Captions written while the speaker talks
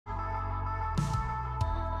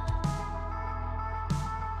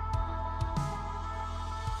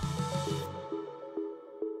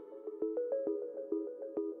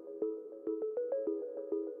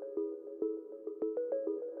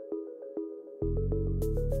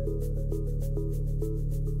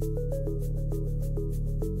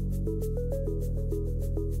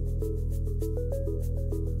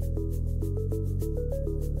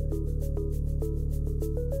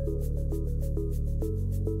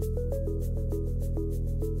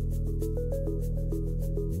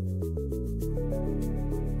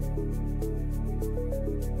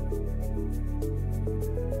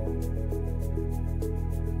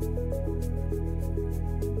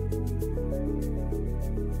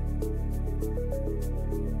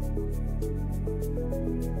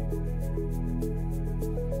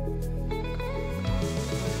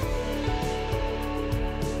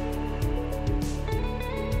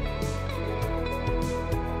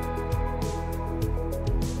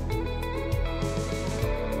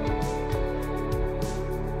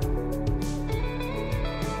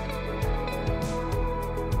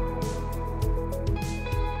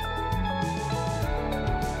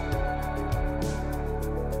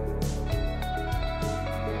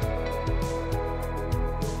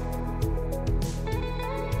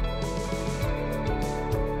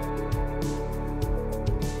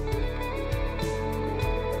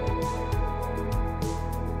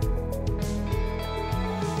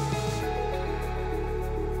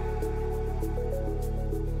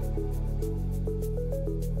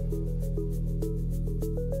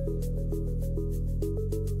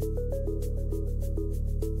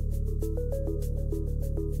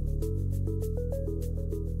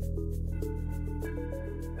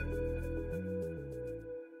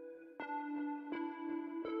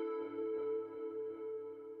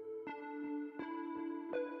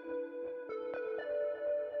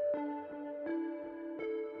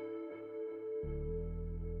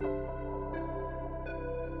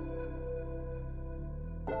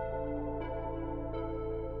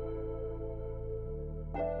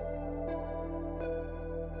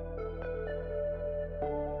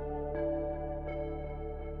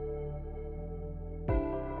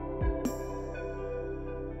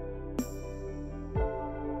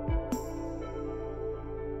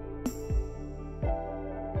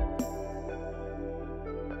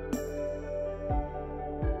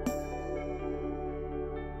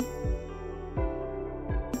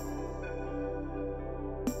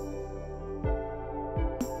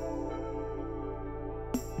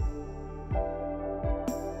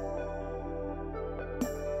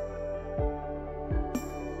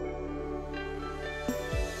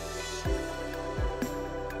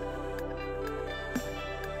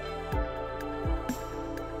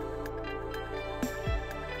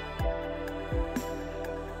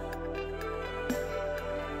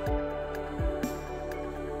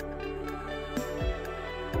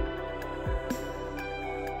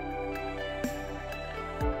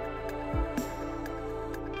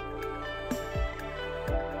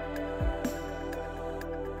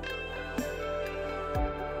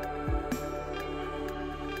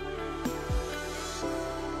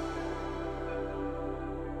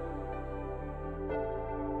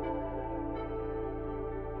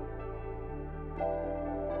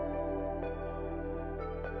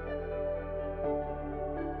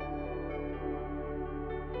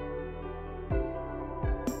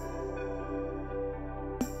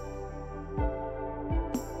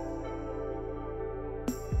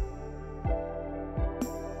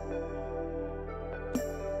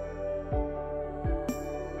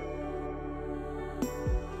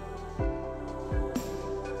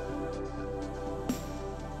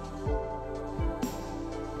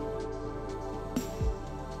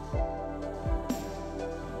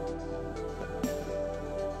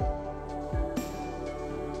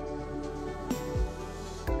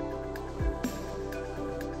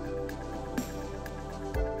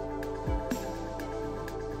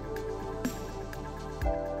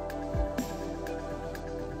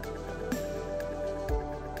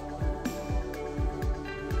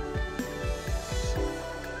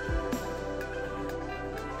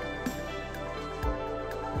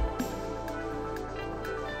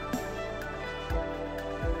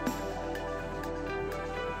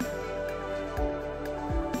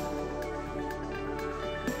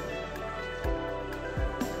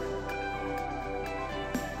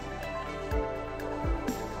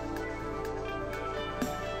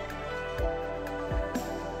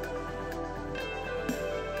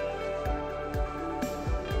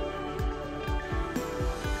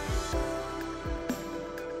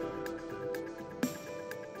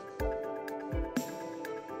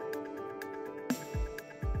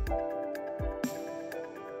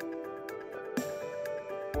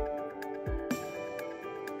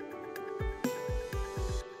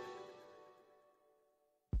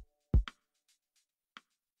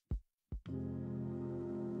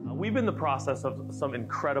we've been in the process of some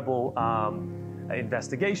incredible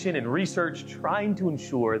investigation and research, trying to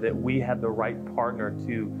ensure that we have the right partner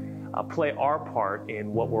to play our part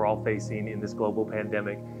in what we're all facing in this global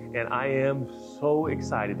pandemic. And I am so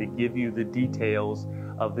excited to give you the details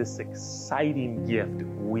of this exciting gift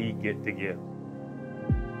we get to give.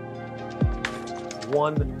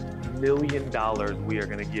 $1 million we are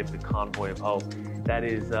going to give to Convoy of Hope. That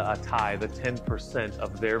is a tithe, the 10%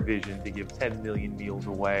 of their vision to give 10 million meals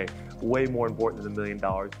away. Way more important than the $1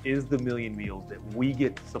 million is the million meals that we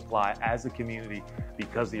get to supply as a community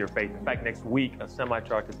because of your faith. In fact, next week, a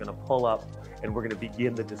semi-truck is going to pull up and we're going to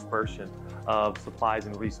begin the dispersion of supplies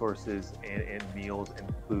and resources and meals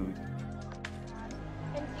and food.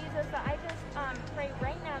 And Jesus, I just pray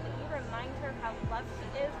right now that you remind her how loved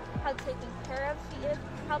she is, how taken care of she is,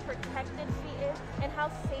 how protected she is, and how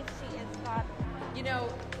safe she is, God. You know,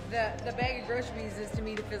 the bag of groceries is to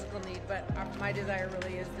meet a physical need, but my desire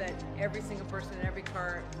really is that every single person in every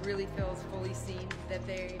car really feels fully seen, that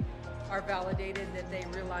they are validated, that they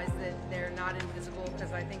realize that they're not invisible,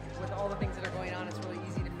 because I think with all the things that are going on, it's really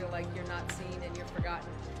easy to feel like you're not seen and you're forgotten.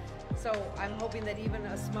 So I'm hoping that even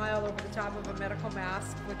a smile over the top of a medical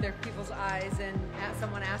mask with their people's eyes and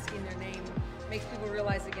someone asking their name makes people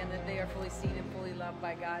realize again that they are fully seen and fully loved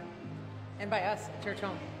by God and by us at Church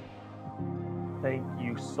Home. Thank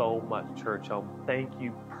you so much, Church Home. Thank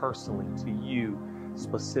you personally to you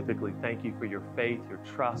specifically. Thank you for your faith, your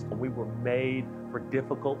trust. And we were made for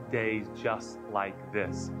difficult days just like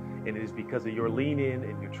this. And it is because of your lean in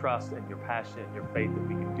and your trust and your passion and your faith that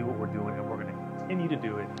we can do what we're doing, and we're going to continue to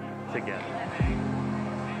do it together.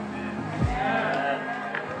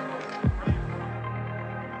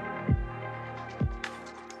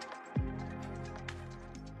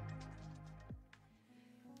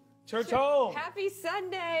 Church Home. Happy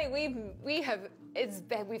Sunday. We've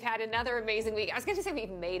had another amazing week. I was going to say we've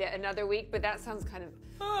made it another week, but that sounds kind of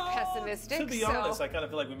pessimistic. To be honest, I kind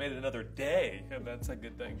of feel like we made it another day, and that's a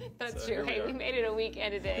good thing. That's true. Hey, we made it a week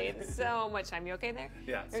and a day. It's so much time. You okay there?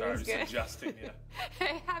 Yeah, sorry, just adjusting. Yeah.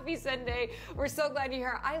 Hey, happy Sunday. We're so glad you're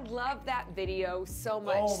here. I love that video so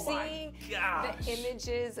much. Oh my Seeing gosh. the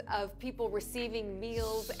images of people receiving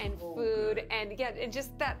meals and food, and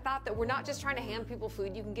just that thought that we're not just trying to hand people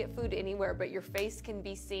food. You can get food anywhere, but your face can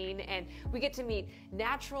be seen, and we get to meet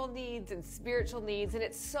natural needs and spiritual needs, and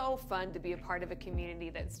it's so fun to be a part of a community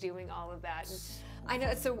that's doing all of that. And I know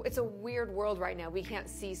it's a weird world right now. We can't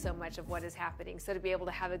see so much of what is happening, so to be able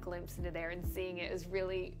to have a glimpse into there and seeing it is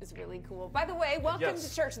really cool. By the way, welcome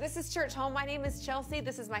to church. This is Church Home. My name is Chelsea.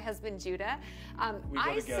 This is my husband Judah.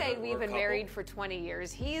 I say we've been married for 20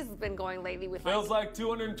 years. He's been going lately with feels like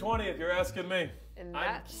 220 if you're asking me. And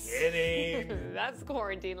I'm kidding. That's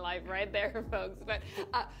quarantine life right there, folks. But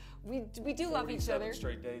we do love each other. 47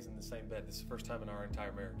 straight days in the same bed. This is the first time in our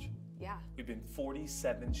entire marriage. Yeah. We've been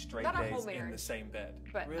 47 straight days in the same bed.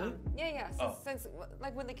 But, really? Yeah. Since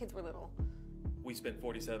like when the kids were little. We spent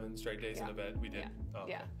 47 straight days in a bed. We did. Yeah. Oh,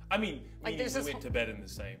 okay. Yeah. I mean, like we went to bed in the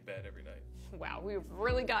same bed every night. Wow, we've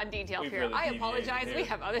really gotten detailed here. Really I apologize. We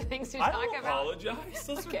have other things to I talk don't about. apologize.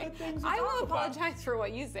 Those are good things to I talk will about. apologize for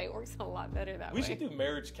what you say. It works a lot better that way. We should do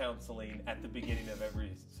marriage counseling at the beginning of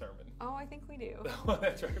every sermon. Oh, I think we do.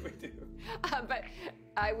 That's right, we do. But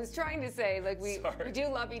I was trying to say, like, we do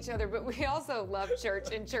love each other, but we also love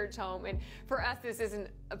church and Church Home. And for us, this isn't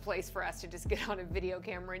a place for us to just get on a video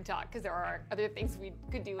camera and talk, because there are other things we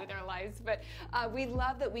could do with our lives. But we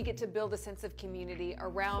love that we get to build a sense of community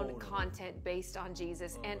around content based on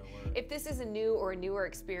Jesus. And if this is a new or a newer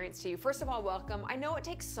experience to you, first of all, welcome. I know it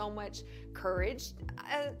takes so much courage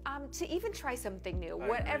to even try something new.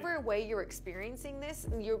 Whatever way you're experiencing this,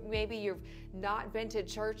 maybe you've not been to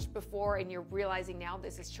church before and you're realizing now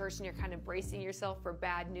this is church and you're kind of bracing yourself for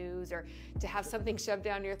bad news or to have something shoved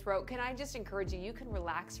down your throat. Can I just encourage you, you can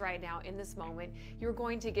relax right now in this moment. You're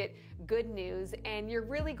going to get good news, and you're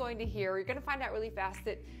really going to you're going to find out really fast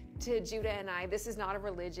that to Judah and I, this is not a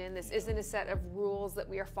religion. This isn't a set of rules that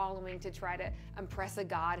we are following to try to impress a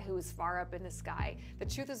God who is far up in the sky. The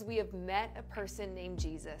truth is we have met a person named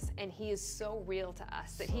Jesus, and he is so real to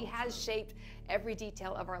us that he has shaped every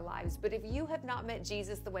detail of our lives. But if you have not met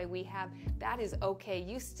Jesus the way we have, that is okay.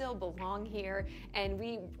 You still belong here, and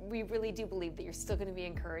we really do believe that you're still going to be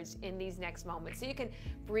encouraged in these next moments. So you can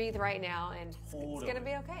breathe right now, and it's going to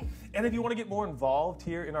be okay. And if you want to get more involved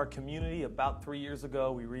here in our community, about 3 years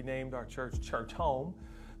ago, we renamed our church Church Home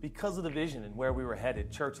because of the vision and where we were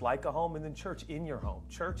headed. Church like a home, and then church in your home.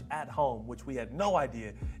 Church at home, which we had no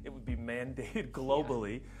idea it would be mandated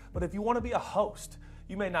globally. Yeah. But if you want to be a host,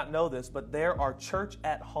 you may not know this, but there are church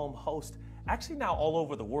at home hosts actually now all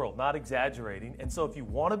over the world, not exaggerating. And so if you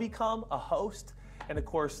want to become a host And of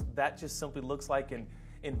course, that just simply looks like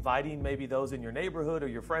inviting maybe those in your neighborhood or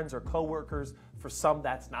your friends or coworkers. For some,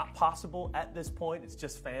 that's not possible at this point. It's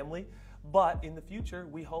just family. But in the future,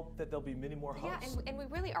 we hope that there'll be many more hosts. Yeah, and we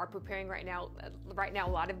really are preparing right now. Right now,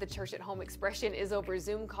 a lot of the church at home expression is over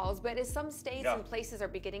Zoom calls. But as some states and places are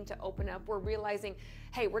beginning to open up, we're realizing,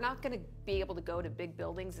 hey, we're not going to be able to go to big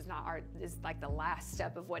buildings. Is like the last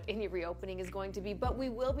step of what any reopening is going to be. But we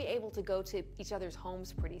will be able to go to each other's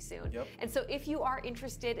homes pretty soon. Yep. And so, if you are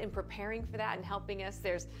interested in preparing for that and helping us,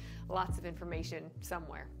 there's lots of information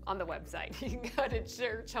somewhere on the website. You can go to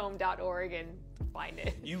churchhome.org and find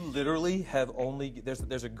it. You literally have only,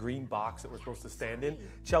 there's a green box that we're supposed to stand in.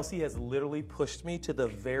 Chelsea has literally pushed me to the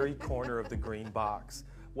very corner of the green box.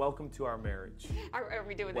 Welcome to our marriage. Are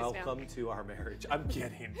we doing this now? Welcome to our marriage. I'm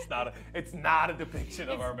kidding. It's not a depiction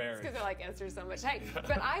of our marriage. It's because I like Esther so much. Hey,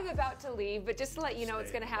 but I'm about to leave, but just to let you know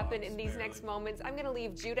what's going to happen in these next moments, I'm going to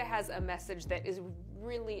leave. Judah has a message that is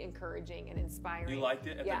really encouraging and inspiring. You liked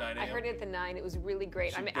it at the 9 a.m.? I heard it at the 9. It was really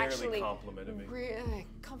great. She barely complimented me. I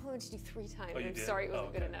complimented you 3 times. I'm did? sorry it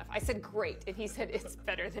wasn't good enough. I said great, and he said it's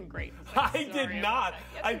better than great. I did not.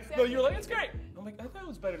 No, you were like, it's great. I'm like, I thought it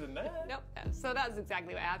was better than that. Nope. So that's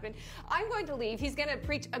exactly what happened. I'm going to leave. He's going to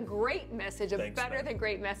preach a great message, better than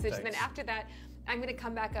great message. And then after that, I'm going to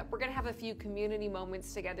come back up. We're going to have a few community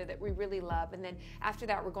moments together that we really love. And then after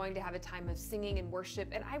that, we're going to have a time of singing and worship.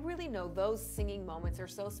 And I really know those singing moments are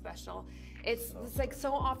so special. It's like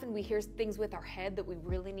so often we hear things with our head that we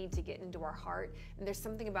really need to get into our heart. And there's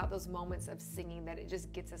something about those moments of singing that it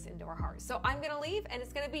just gets us into our heart. So I'm going to leave, and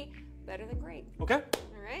it's going to be better than great. Okay.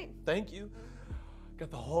 All right. Thank you. Got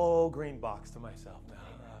the whole green box to myself now.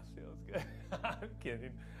 Feels good. I'm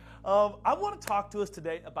kidding. I want to talk to us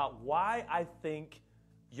today about why I think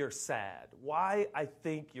you're sad. Why I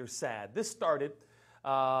think you're sad. This started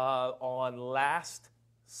on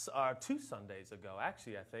 2 Sundays ago,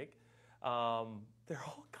 actually, I think. They're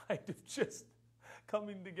all kind of just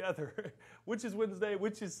coming together. Which is Wednesday,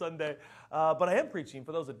 which is Sunday. But I am preaching,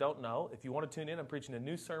 for those that don't know, if you want to tune in, I'm preaching a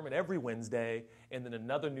new sermon every Wednesday and then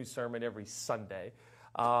another new sermon every Sunday.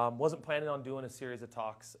 Wasn't planning on doing a series of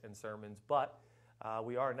talks and sermons, but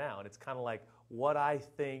we are now. And it's kind of like what I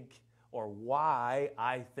think or why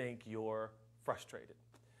I think you're frustrated.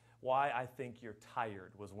 Why I think you're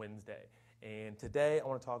tired was Wednesday. And today I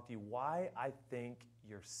want to talk to you why I think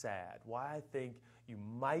you're sad. Why I think you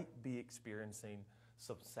might be experiencing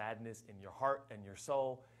some sadness in your heart and your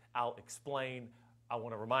soul. I'll explain. I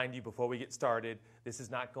want to remind you before we get started, this is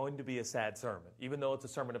not going to be a sad sermon. Even though it's a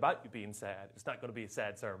sermon about you being sad, it's not going to be a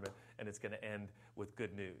sad sermon, and it's going to end with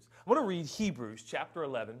good news. I want to read Hebrews chapter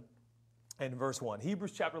 11 and verse 1.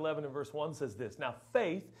 Hebrews chapter 11 and verse 1 says this, "Now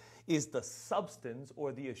faith is the substance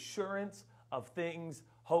or the assurance of things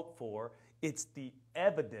hoped for. It's the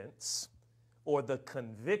evidence or the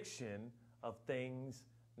conviction of things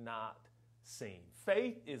not seen."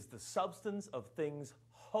 Faith is the substance of things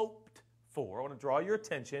hoped for. I want to draw your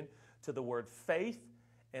attention to the word faith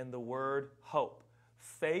and the word hope.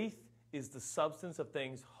 Faith is the substance of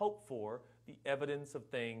things hoped for, the evidence of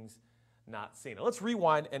things not seen. Now let's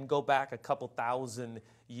rewind and go back a couple thousand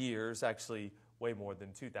years, actually way more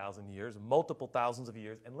than 2,000 years, multiple thousands of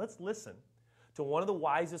years, and let's listen to one of the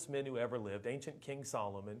wisest men who ever lived, ancient King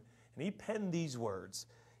Solomon, and he penned these words.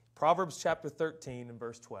 Proverbs chapter 13 and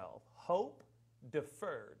verse 12. "Hope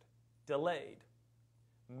deferred, delayed,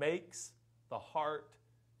 makes the heart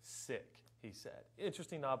sick," he said.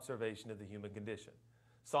 Interesting observation of the human condition.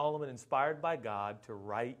 Solomon inspired by God to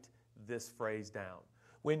write this phrase down.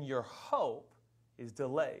 When your hope is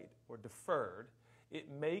delayed or deferred, it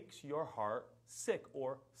makes your heart sick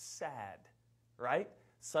or sad, right?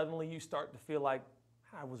 Suddenly you start to feel like,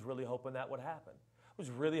 I was really hoping that would happen. I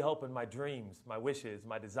was really hoping my dreams, my wishes,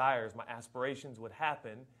 my desires, my aspirations would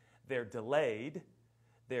happen. They're delayed,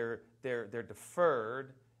 they're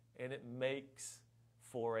deferred, and it makes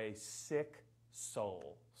for a sick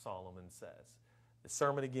soul, Solomon says. The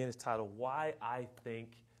sermon again is titled, "Why I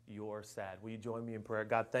Think You're Sad." Will you join me in prayer?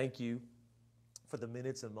 God, thank you for the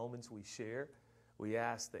minutes and moments we share. We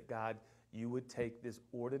ask that, God, you would take this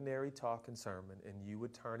ordinary talk and sermon and you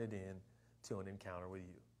would turn it into an encounter with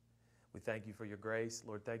you. We thank you for your grace.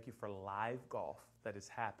 Lord, thank you for live golf that is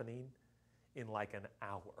happening in like an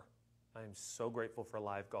hour. I am so grateful for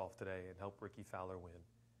live golf today and help Ricky Fowler win.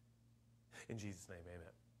 In Jesus' name,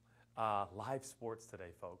 amen. Live sports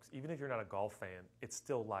today, folks. Even if you're not a golf fan, it's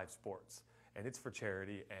still live sports. And it's for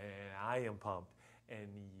charity, and I am pumped. And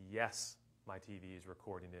yes, my TV is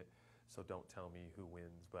recording it, so don't tell me who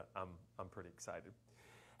wins, but I'm pretty excited.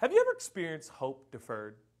 Have you ever experienced hope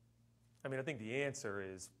deferred? I mean, I think the answer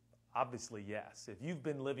is Obviously, yes. If you've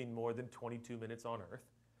been living more than 22 minutes on earth,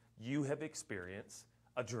 you have experienced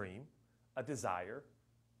a dream, a desire,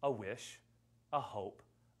 a wish, a hope,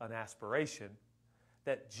 an aspiration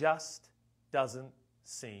that just doesn't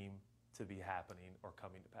seem to be happening or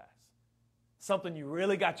coming to pass. Something you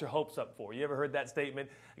really got your hopes up for. You ever heard that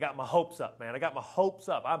statement? I got my hopes up, man. I got my hopes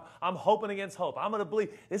up. I'm hoping against hope. I'm going to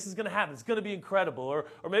believe this is going to happen. It's going to be incredible. Or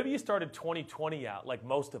maybe you started 2020 out like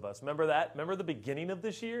most of us. Remember that? Remember the beginning of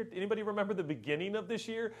this year? Anybody remember the beginning of this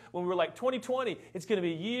year? When we were like, 2020, it's going to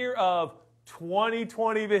be a year of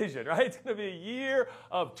 2020 vision, right? It's going to be a year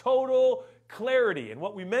of total clarity. And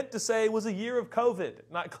what we meant to say was a year of COVID,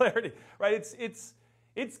 not clarity, right?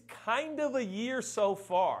 It's kind of a year so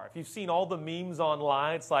far. If you've seen all the memes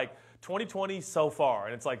online, it's like 2020 so far,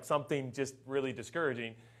 and it's like something just really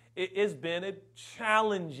discouraging. It has been a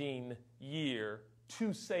challenging year,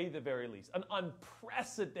 to say the very least. An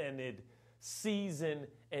unprecedented season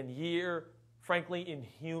and year, frankly, in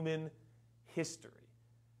human history.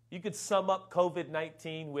 You could sum up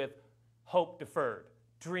COVID-19 with hope deferred,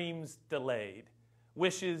 dreams delayed,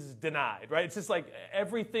 wishes denied, right? It's just like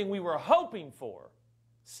everything we were hoping for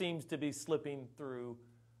seems to be slipping through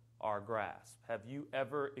our grasp. Have you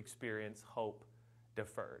ever experienced hope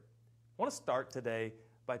deferred? I want to start today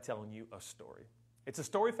by telling you a story. It's a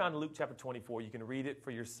story found in Luke chapter 24. You can read it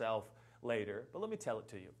for yourself later, but let me tell it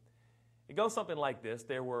to you. It goes something like this.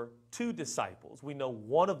 There were two disciples. We know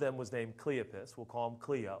one of them was named Cleopas. We'll call him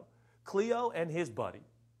Cleo. Cleo and his buddy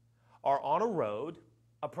are on a road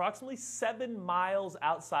approximately 7 miles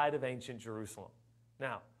outside of ancient Jerusalem.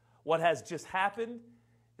 Now, what has just happened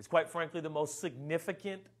is quite frankly the most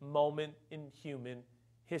significant moment in human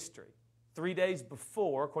history. 3 days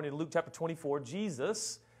before, according to Luke chapter 24,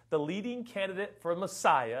 Jesus, the leading candidate for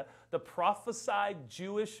Messiah, the prophesied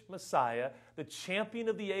Jewish Messiah, the champion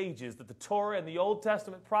of the ages that the Torah and the Old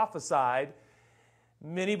Testament prophesied,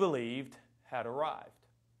 many believed had arrived.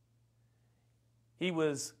 He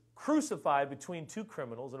was crucified between two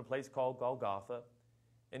criminals in a place called Golgotha,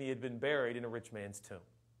 and he had been buried in a rich man's tomb.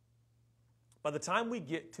 By the time we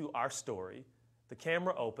get to our story, the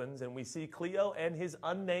camera opens and we see Cleo and his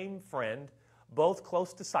unnamed friend, both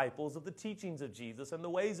close disciples of the teachings of Jesus and the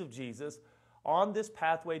ways of Jesus, on this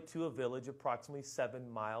pathway to a village approximately 7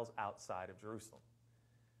 miles outside of Jerusalem.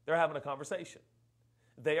 They're having a conversation.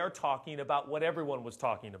 They are talking about what everyone was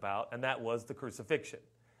talking about, and that was the crucifixion.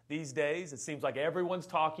 These days, it seems like everyone's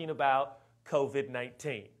talking about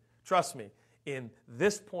COVID-19. Trust me, in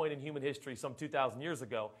this point in human history, some 2,000 years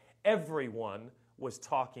ago, everyone was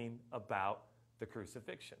talking about the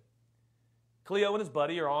crucifixion. Cleo and his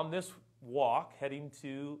buddy are on this walk heading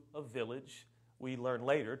to a village, we learn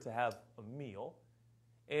later, to have a meal,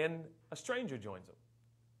 and a stranger joins them.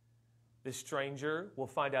 This stranger, we'll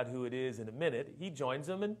find out who it is in a minute, he joins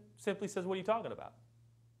them and simply says, "What are you talking about?"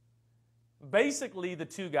 Basically, the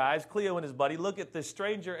two guys, Cleo and his buddy, look at this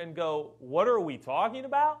stranger and go, "What are we talking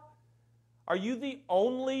about? Are you the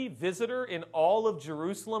only visitor in all of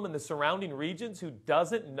Jerusalem and the surrounding regions who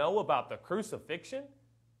doesn't know about the crucifixion?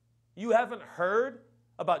 You haven't heard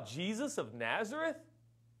about Jesus of Nazareth?"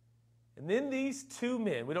 And then these two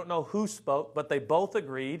men, we don't know who spoke, but they both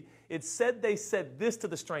agreed. It said they said this to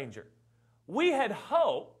the stranger: "We had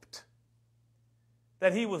hoped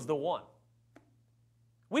that he was the one.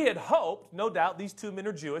 We had hoped," no doubt these two men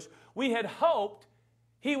are Jewish, "we had hoped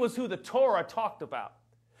he was who the Torah talked about.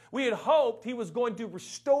 We had hoped he was going to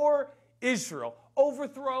restore Israel,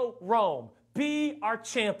 overthrow Rome, be our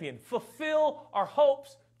champion, fulfill our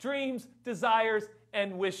hopes, dreams, desires,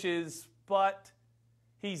 and wishes, but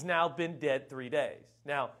he's now been dead 3 days."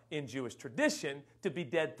 Now, in Jewish tradition, to be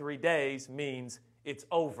dead 3 days means it's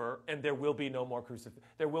over and there will be no more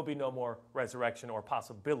there will be no more resurrection or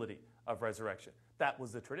possibility of resurrection. That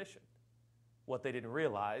was the tradition. What they didn't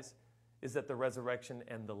realize is that the resurrection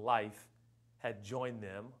and the life had joined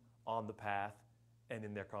them on the path and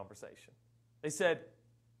in their conversation. They said,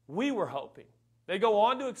 "We were hoping." They go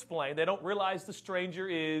on to explain they don't realize the stranger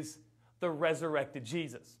is the resurrected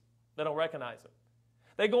Jesus. They don't recognize him.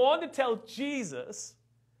 They go on to tell Jesus,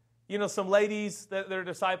 some ladies, their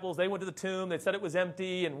disciples, they went to the tomb, they said it was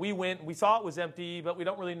empty, and we went and we saw it was empty, but we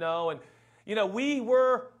don't really know. And, we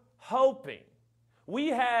were hoping. We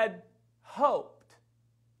had hoped.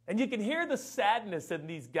 And you can hear the sadness in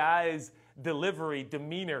these guys' delivery,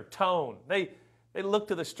 demeanor, tone. They look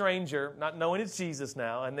to the stranger, not knowing it's Jesus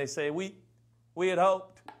now, and they say, we had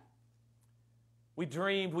hoped. We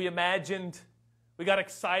dreamed, we imagined, we got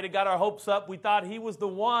excited, got our hopes up. We thought he was the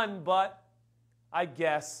one, but I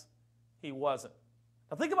guess he wasn't.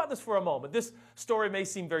 Now think about this for a moment. This story may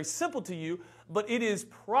seem very simple to you, but it is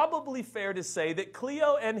probably fair to say that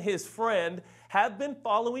Cleo and his friend have been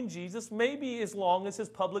following Jesus maybe as long as his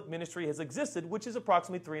public ministry has existed, which is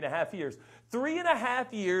approximately 3.5 years. 3.5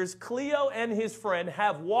 years, Cleo and his friend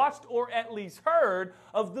have watched or at least heard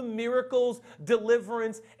of the miracles,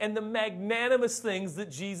 deliverance, and the magnanimous things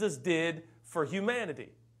that Jesus did for humanity.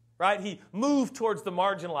 Right? He moved towards the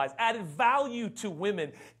marginalized, added value to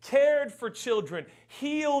women, cared for children,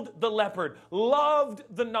 healed the leopard, loved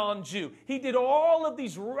the non-Jew. He did all of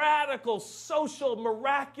these radical, social,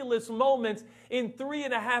 miraculous moments in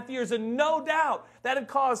 3.5 years. And no doubt that had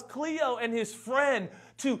caused Cleo and his friend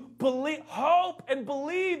to hope and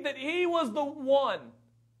believe that he was the one.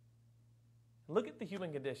 Look at the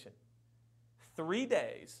human condition. 3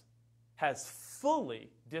 days has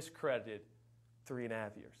fully discredited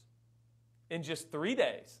 3.5 years. In just 3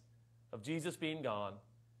 days of Jesus being gone,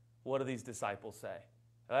 what do these disciples say?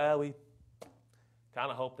 Well, we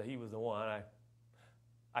kind of hoped that he was the one.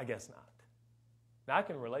 I guess not. Now, I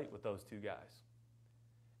can relate with those two guys.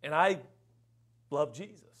 And I love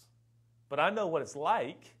Jesus. But I know what it's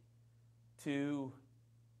like to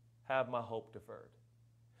have my hope deferred.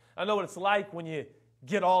 I know what it's like when you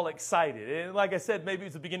get all excited. And like I said, maybe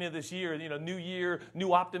it's the beginning of this year, new year,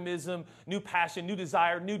 new optimism, new passion, new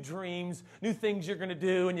desire, new dreams, new things you're going to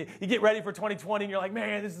do. And you get ready for 2020 and you're like,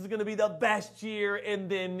 man, this is going to be the best year. And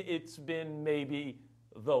then it's been maybe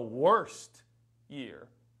the worst year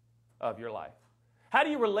of your life. How do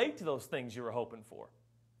you relate to those things you were hoping for?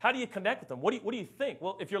 How do you connect with them? What do you think?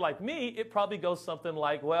 Well, if you're like me, it probably goes something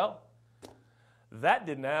like, well, that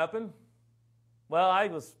didn't happen. Well, I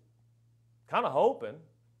was kind of hoping.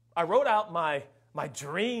 I wrote out my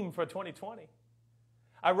dream for 2020.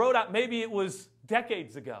 I wrote out, maybe it was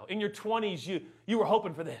decades ago. In your 20s, you were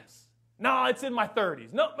hoping for this. No, it's in my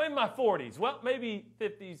 30s. No, in my 40s. Well, maybe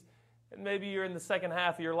 50s. And maybe you're in the second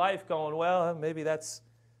half of your life going, well, maybe that's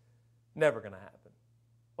never going to happen.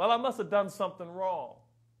 Well, I must have done something wrong.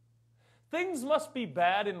 Things must be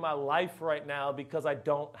bad in my life right now because I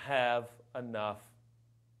don't have enough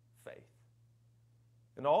faith.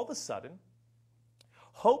 And all of a sudden,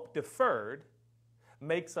 hope deferred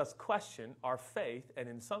makes us question our faith, and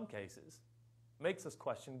in some cases, makes us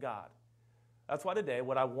question God. That's why today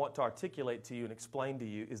what I want to articulate to you and explain to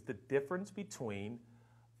you is the difference between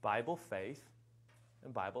Bible faith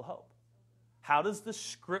and Bible hope. How does the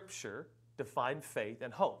Scripture define faith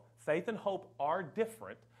and hope? Faith and hope are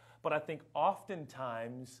different, but I think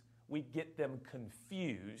oftentimes we get them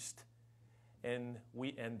confused and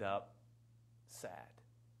we end up sad.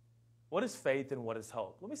 What is faith and what is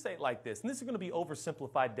hope? Let me say it like this, and this is going to be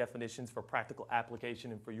oversimplified definitions for practical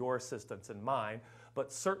application and for your assistance and mine,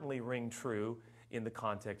 but certainly ring true in the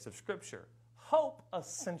context of Scripture. Hope,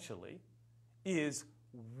 essentially, is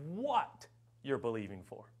what you're believing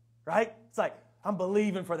for, right? It's like, I'm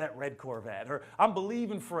believing for that red Corvette, or I'm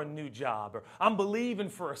believing for a new job, or I'm believing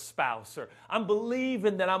for a spouse, or I'm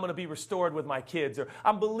believing that I'm going to be restored with my kids, or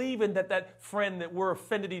I'm believing that that friend that we're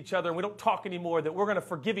offended each other and we don't talk anymore, that we're going to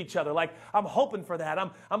forgive each other. Like, I'm hoping for that.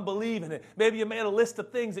 I'm believing it. Maybe you made a list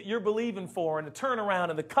of things that you're believing for, and the turnaround,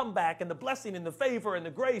 and the comeback, and the blessing, and the favor, and the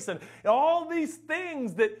grace, and all these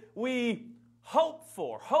things that we hope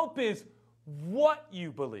for. Hope is what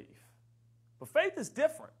you believe. But faith is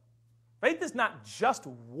different. Faith is not just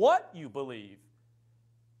what you believe.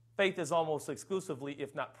 Faith is almost exclusively,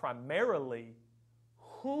 if not primarily,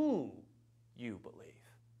 who you believe.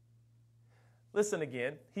 Listen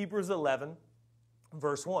again, Hebrews 11,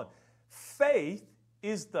 verse 1. Faith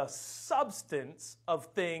is the substance of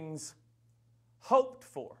things hoped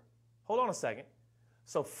for. Hold on a second.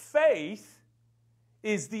 So faith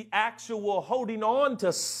is the actual holding on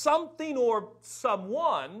to something or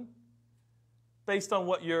someone based on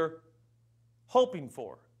what you're hoping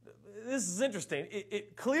for. This is interesting.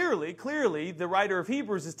 Clearly, the writer of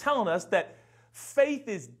Hebrews is telling us that faith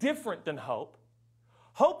is different than hope.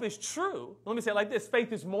 Hope is true. Let me say it like this.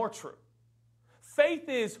 Faith is more true. Faith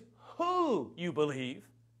is who you believe.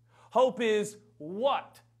 Hope is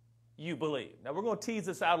what you believe. Now, we're going to tease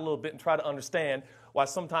this out a little bit and try to understand why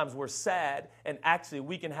sometimes we're sad, and actually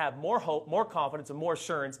we can have more hope, more confidence, and more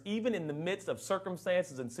assurance even in the midst of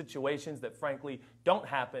circumstances and situations that frankly don't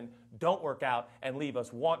happen, don't work out, and leave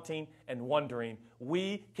us wanting and wondering.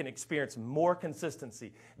 We can experience more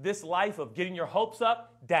consistency. This life of getting your hopes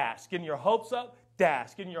up, dash, getting your hopes up,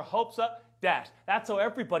 dash, getting your hopes up, dash. That's how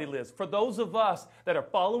everybody lives. For those of us that are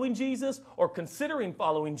following Jesus or considering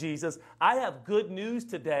following Jesus, I have good news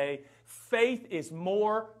today. Faith is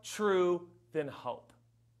more true than hope.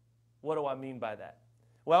 What do I mean by that?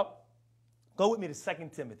 Well, Go with me to 2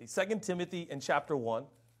 Timothy. 2 Timothy in chapter 1.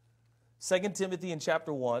 2 Timothy in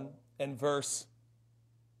chapter 1 and let's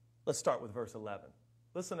start with verse 11.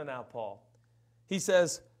 Listen to now, Paul. He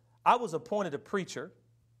says, I was appointed a preacher,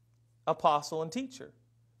 apostle, and teacher.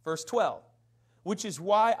 Verse 12, which is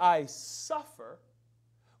why I suffer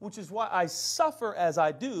as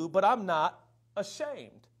I do, but I'm not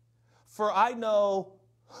ashamed. For I know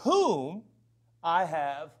whom I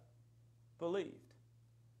have believed.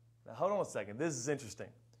 Now, hold on a second. This is interesting.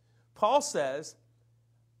 Paul says,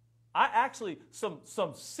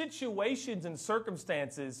 some situations and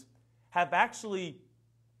circumstances have actually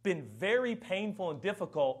been very painful and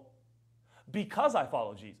difficult because I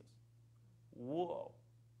follow Jesus. Whoa.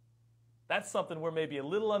 That's something we're maybe a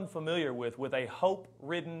little unfamiliar with a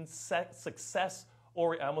hope-ridden, I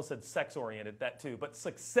almost said sex-oriented, that too, but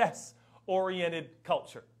success-oriented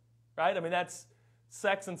culture, right? I mean, that's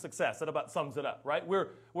sex and success. That about sums it up, right?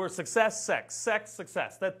 We're success, sex,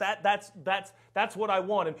 success. That's what I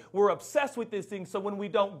want, and we're obsessed with this thing. So when we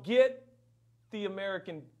don't get the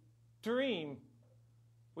American dream,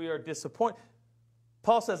 we are disappointed.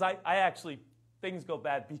 Paul says, I actually, things go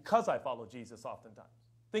bad because I follow Jesus oftentimes.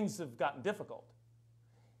 Things have gotten difficult.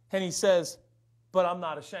 And he says, but I'm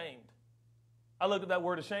not ashamed. I look at that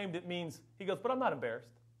word ashamed, it means, he goes, but I'm not embarrassed.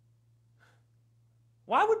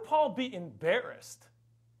 Why would Paul be embarrassed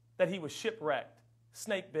that he was shipwrecked,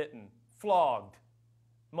 snake-bitten, flogged,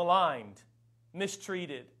 maligned,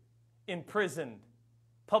 mistreated, imprisoned,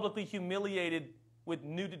 publicly humiliated with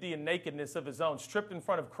nudity and nakedness of his own, stripped in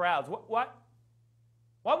front of crowds? Why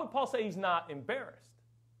would Paul say he's not embarrassed?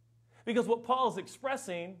 Because what Paul's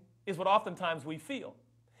expressing is what oftentimes we feel.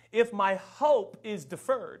 If my hope is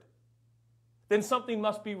deferred, then something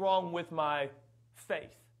must be wrong with my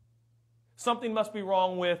faith. Something must be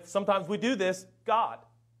wrong with, sometimes we do this, God.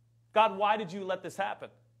 God, why did you let this happen?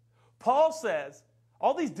 Paul says,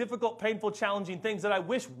 all these difficult, painful, challenging things that I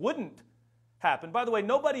wish wouldn't happen. By the way,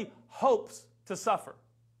 nobody hopes to suffer,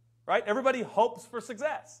 right? Everybody hopes for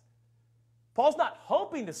success. Paul's not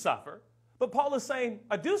hoping to suffer, but Paul is saying,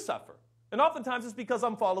 I do suffer. And oftentimes it's because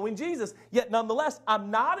I'm following Jesus. Yet nonetheless, I'm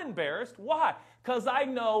not embarrassed. Why? Because I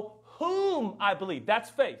know whom I believe. That's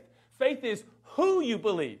faith. Faith is who you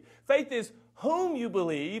believe. Faith is whom you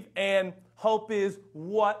believe, and hope is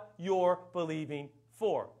what you're believing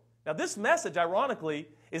for. Now, this message, ironically,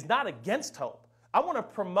 is not against hope. I want to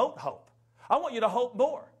promote hope. I want you to hope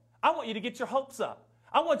more. I want you to get your hopes up.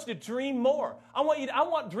 I want you to dream more. I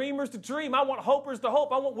want dreamers to dream. I want hopers to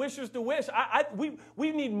hope. I want wishers to wish.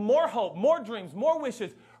 We need more hope, more dreams, more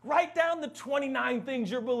wishes. Write down the 29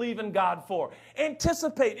 things you're believing God for.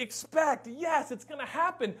 Anticipate, expect. Yes, it's going to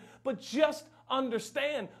happen, but just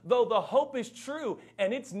understand, though the hope is true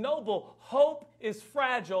and it's noble, hope is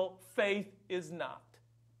fragile, faith is not.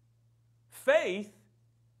 Faith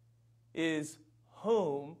is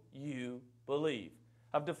whom you believe.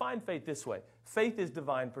 I've defined faith this way. Faith is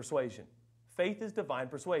divine persuasion. Faith is divine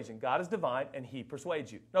persuasion. God is divine and he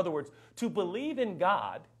persuades you. In other words, to believe in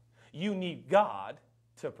God, you need God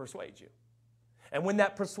to persuade you. And when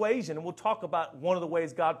that persuasion, and we'll talk about one of the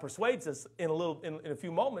ways God persuades us in a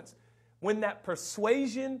few moments, when that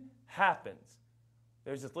persuasion happens,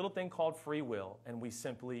 there's this little thing called free will, and we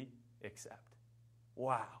simply accept.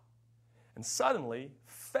 Wow. And suddenly,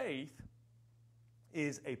 faith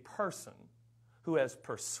is a person who has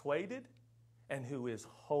persuaded and who is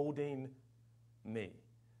holding me.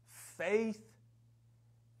 Faith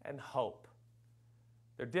and hope.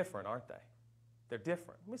 They're different, aren't they? They're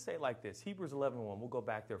different. Let me say it like this. Hebrews 11:1. We'll go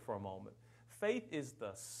back there for a moment. Faith is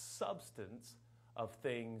the substance of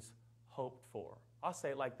things hoped for. I'll say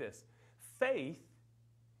it like this. Faith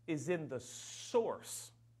is in the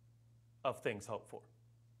source of things hoped for.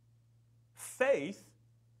 Faith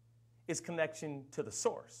is connection to the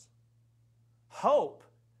source. Hope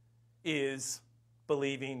is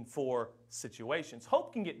believing for situations.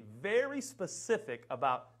 Hope can get very specific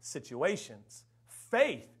about situations.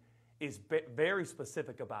 Faith is very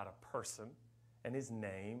specific about a person, and his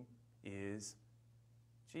name is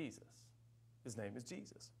Jesus. His name is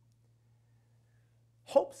Jesus.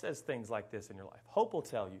 Hope says things like this in your life. Hope will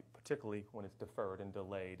tell you, particularly when it's deferred and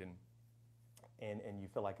delayed and you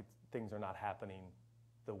feel like things are not happening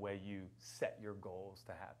the way you set your goals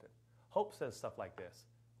to happen. Hope says stuff like this.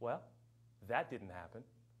 Well, that didn't happen.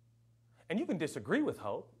 And you can disagree with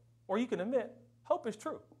hope, or you can admit hope is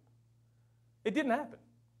true. It didn't happen.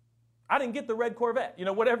 I didn't get the red Corvette. You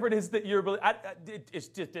know, whatever it is that you're believing, it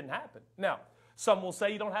just didn't happen. Now, some will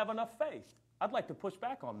say you don't have enough faith. I'd like to push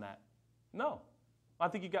back on that. No. I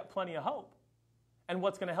think you've got plenty of hope. And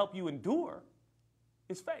what's going to help you endure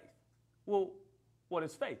is faith. Well, what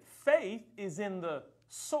is faith? Faith is in the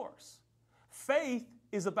source. Faith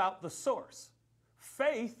is about the source.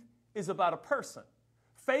 Faith is about a person.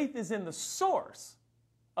 Faith is in the source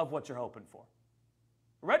of what you're hoping for.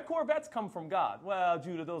 Red Corvettes come from God. Well,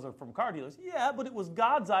 Judah, those are from car dealers. Yeah, but it was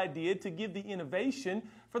God's idea to give the innovation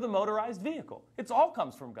for the motorized vehicle. It all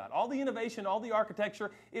comes from God. All the innovation, all the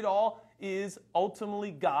architecture, it all is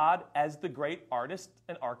ultimately God as the great artist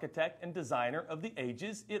and architect and designer of the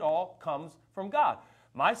ages. It all comes from God.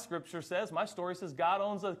 My scripture says, my story says, God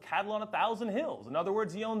owns a cattle on 1,000 hills. In other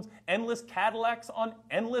words, he owns endless Cadillacs on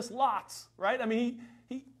endless lots, right? I mean,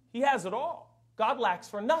 he has it all. God lacks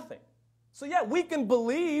for nothing. So yeah, we can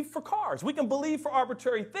believe for cars. We can believe for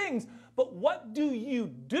arbitrary things. But what do you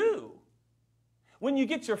do when you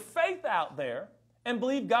get your faith out there and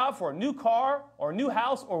believe God for a new car or a new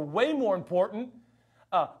house, or way more important,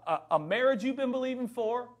 a marriage you've been believing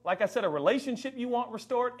for, like I said, a relationship you want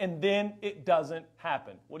restored, and then it doesn't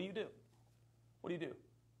happen? What do you do? What do you do?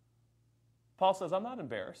 Paul says, I'm not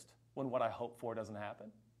embarrassed when what I hope for doesn't happen,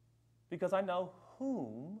 because I know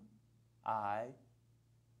whom I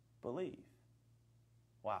believe.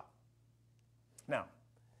 Wow. Now,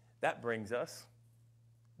 that brings us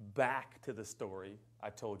back to the story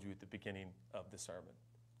I told you at the beginning of the sermon.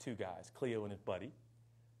 Two guys, Cleo and his buddy,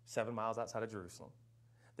 7 miles outside of Jerusalem.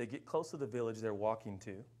 They get close to the village they're walking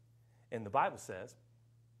to, and the Bible says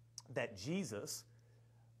that Jesus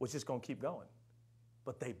was just going to keep going.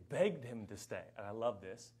 But they begged him to stay. And I love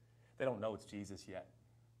this. They don't know it's Jesus yet,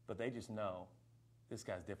 but they just know this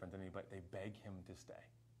guy's different than anybody. They beg him to stay.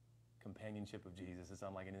 Companionship of Jesus is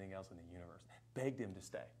unlike anything else in the universe. Begged him to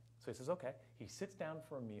stay. So he says, okay. He sits down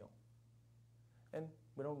for a meal. And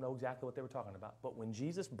we don't know exactly what they were talking about. But when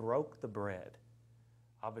Jesus broke the bread,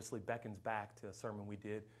 obviously beckons back to a sermon we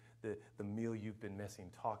did, the meal you've been missing,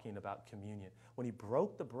 talking about communion. When he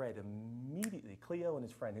broke the bread, immediately Cleo and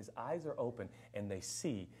his friend, his eyes are open, and they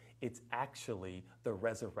see it's actually the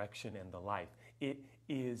resurrection and the life. It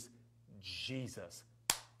is Jesus.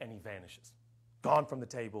 And he vanishes. Gone from the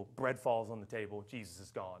table, bread falls on the table, Jesus is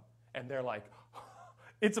gone. And they're like,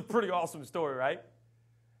 it's a pretty awesome story, right?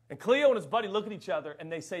 And Cleo and his buddy look at each other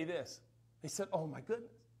and they say this. They said, oh my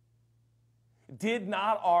goodness. Did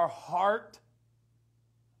not our heart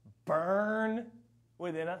burn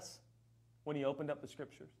within us when he opened up the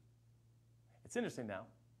scriptures? It's interesting now.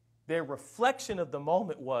 Their reflection of the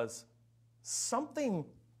moment was something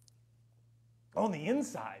on the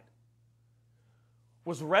inside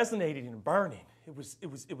was resonating and burning. It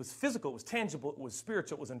was physical, it was tangible, it was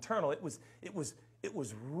spiritual, it was internal, it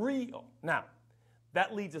was real. Now,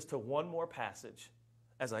 that leads us to one more passage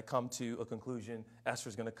as I come to a conclusion.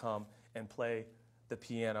 Esther's going to come and play the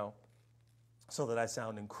piano so that I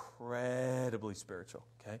sound incredibly spiritual,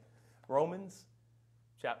 okay? Romans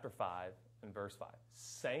chapter 5 and verse 5.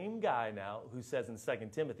 Same guy now who says in 2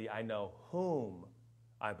 Timothy, I know whom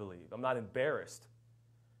I believe. I'm not embarrassed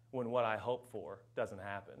when what I hope for doesn't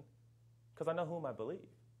happen, because I know whom I believe.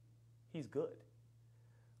 He's good.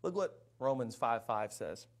 Look what Romans 5:5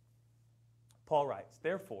 says. Paul writes,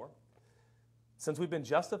 therefore, since we've been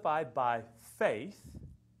justified by faith,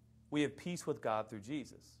 we have peace with God through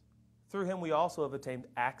Jesus. Through him we also have attained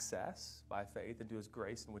access by faith into his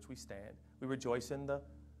grace in which we stand. We rejoice in the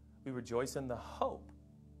hope.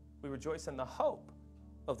 We rejoice in the hope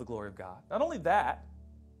of the glory of God. Not only that,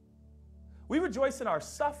 we rejoice in our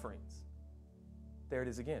sufferings. There it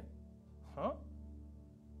is again. Huh?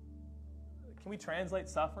 Can we translate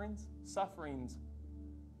sufferings? Sufferings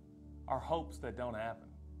are hopes that don't happen.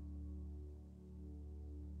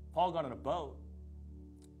 Paul got in a boat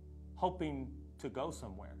hoping to go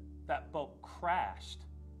somewhere. That boat crashed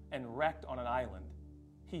and wrecked on an island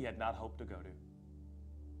he had not hoped to go to.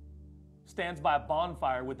 Stands by a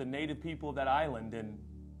bonfire with the native people of that island, and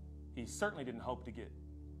he certainly didn't hope to get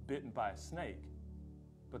bitten by a snake,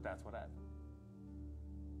 but that's what happened.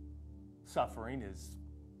 Suffering is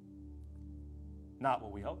not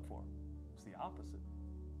what we hope for. It's the opposite.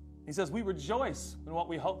 He says we rejoice when what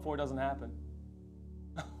we hope for doesn't happen.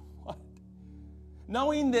 What?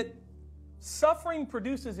 Knowing that suffering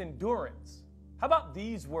produces endurance. How about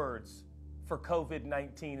these words for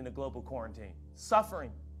COVID-19 and a global quarantine?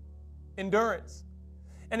 Suffering, endurance.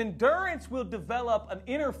 And endurance will develop an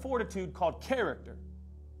inner fortitude called character.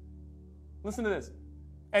 Listen to this.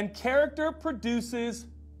 And character produces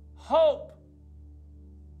hope.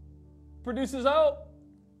 Produces hope.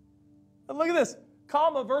 And look at this.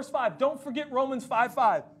 Comma, verse 5. Don't forget Romans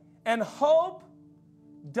 5:5. And hope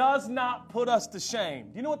does not put us to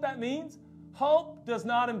shame. Do you know what that means? Hope does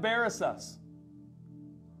not embarrass us.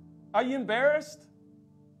 Are you embarrassed?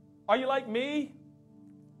 Are you like me?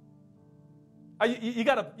 You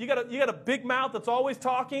got a big mouth that's always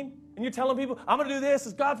talking, and you're telling people, I'm going to do this,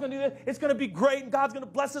 God's going to do this, it's going to be great, and God's going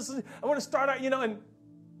to bless us. I want to start out, and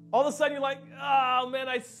all of a sudden you're like, oh, man,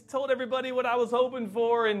 I told everybody what I was hoping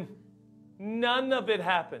for, and none of it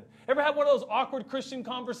happened. Ever had one of those awkward Christian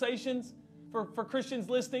conversations for Christians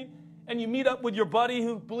listening? And you meet up with your buddy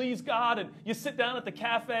who believes God, and you sit down at the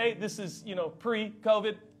cafe. This is,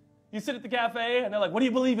 pre-COVID. You sit at the cafe, and they're like, what do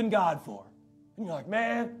you believe in God for? And you're like,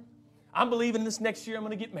 man, I'm believing this next year I'm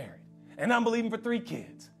going to get married. And I'm believing for 3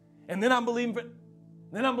 kids. And then I'm believing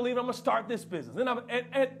I'm going to start this business. And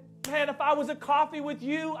man, if I was at coffee with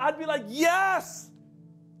you, I'd be like, yes,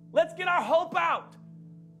 let's get our hope out.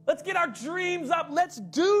 Let's get our dreams up. Let's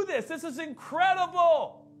do this. This is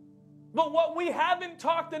incredible. But what we haven't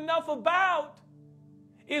talked enough about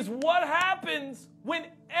is what happens when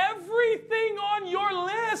everything on your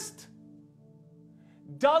list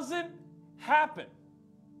doesn't happen.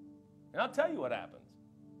 And I'll tell you what happens,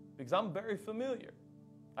 because I'm very familiar.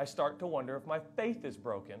 I start to wonder if my faith is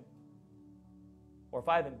broken, or if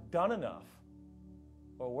I haven't done enough,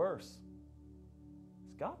 or worse,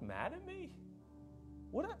 is God mad at me?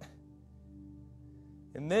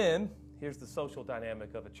 And then, here's the social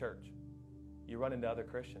dynamic of a church. You run into other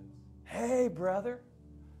Christians. Hey, brother,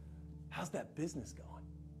 how's that business going?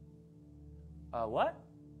 What?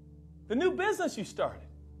 The new business you started.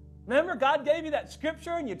 Remember, God gave you that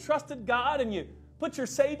scripture, and you trusted God, and you put your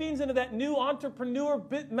savings into that new entrepreneur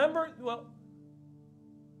bit. Remember? Well,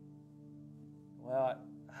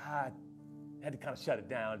 I had to kind of shut it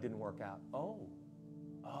down. It didn't work out. Oh,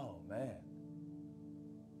 man.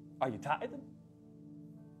 Are you tithing?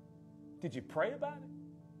 Did you pray about it?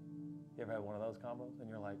 You ever had one of those combos? And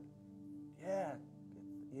you're like, yeah,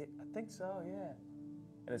 I think so, yeah.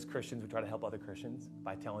 And as Christians, we try to help other Christians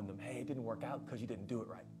by telling them, hey, it didn't work out because you didn't do it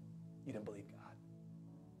right. You didn't believe God.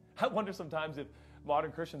 I wonder sometimes if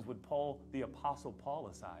modern Christians would pull the Apostle Paul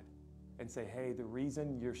aside and say, hey, the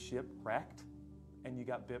reason your ship wrecked and you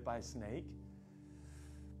got bit by a snake,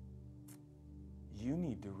 you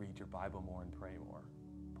need to read your Bible more and pray more,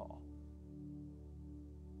 Paul.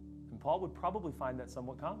 And Paul would probably find that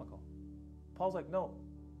somewhat comical. Paul's like, no,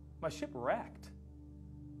 my ship wrecked.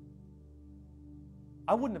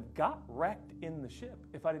 I wouldn't have got wrecked in the ship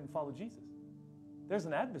if I didn't follow Jesus. There's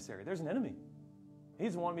an adversary. There's an enemy. He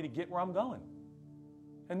doesn't want me to get where I'm going.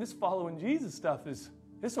 And this following Jesus stuff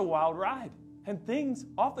it's a wild ride. And things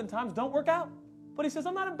oftentimes don't work out. But he says,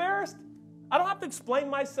 I'm not embarrassed. I don't have to explain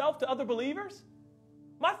myself to other believers.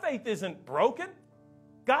 My faith isn't broken.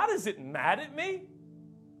 God isn't mad at me.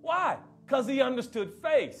 Why? Because he understood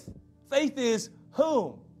faith. Faith is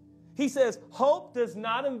whom? He says, hope does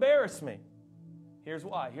not embarrass me. Here's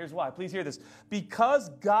why. Please hear this. Because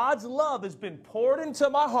God's love has been poured into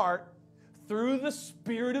my heart through the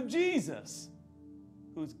Spirit of Jesus,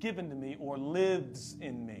 who's given to me or lives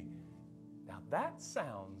in me. Now that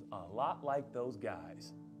sounds a lot like those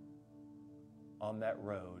guys on that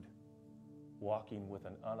road walking with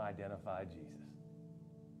an unidentified Jesus.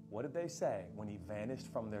 What did they say when he vanished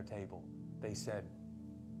from their table? They said,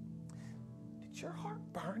 did your heart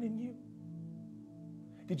burn in you?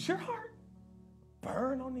 Did your heart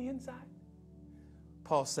burn on the inside?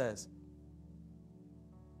 Paul says,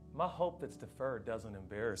 my hope that's deferred doesn't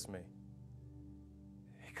embarrass me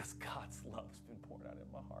because God's love's been poured out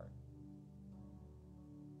in my heart.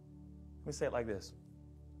 Let me say it like this.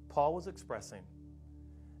 Paul was expressing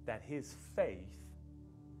that his faith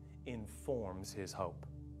informs his hope.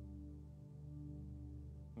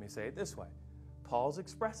 Let me say it this way. Paul's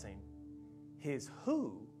expressing his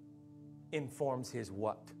who informs his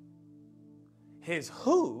what. His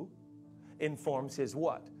who informs his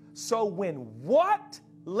what. So when what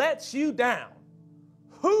lets you down,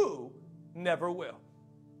 who never will.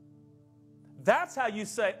 That's how you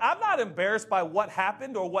say, I'm not embarrassed by what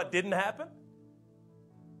happened or what didn't happen.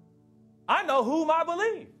 I know whom I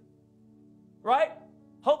believe. Right?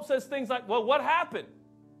 Hope says things like, well, what happened?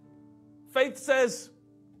 Faith says,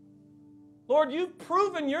 Lord, you've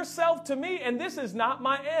proven yourself to me, and this is not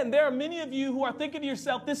my end. There are many of you who are thinking to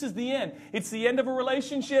yourself, this is the end. It's the end of a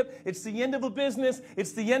relationship. It's the end of a business.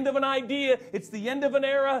 It's the end of an idea. It's the end of an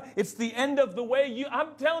era. It's the end of the way you... I'm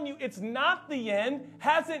telling you, it's not the end.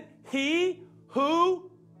 Hasn't who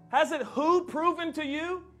proven to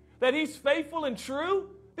you that he's faithful and true?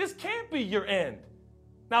 This can't be your end.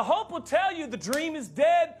 Now, hope will tell you the dream is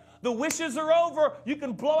dead. The wishes are over. You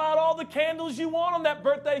can blow out all the candles you want on that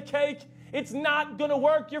birthday cake. It's not going to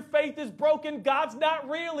work. Your faith is broken. God's not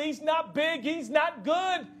real. He's not big. He's not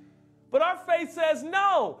good. But our faith says,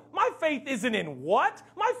 no, my faith isn't in what?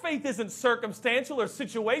 My faith isn't circumstantial or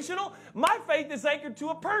situational. My faith is anchored to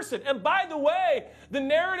a person. And by the way, the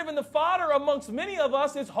narrative and the fodder amongst many of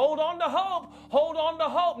us is hold on to hope, hold on to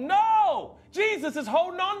hope. No, Jesus is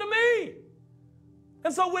holding on to me.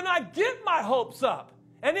 And so when I get my hopes up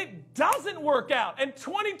and it doesn't work out and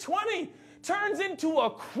 2020 turns into a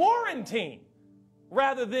quarantine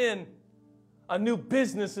rather than a new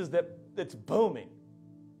business that's booming,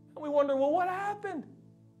 we wonder, well, what happened?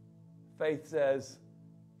 Faith says,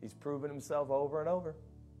 he's proven himself over and over.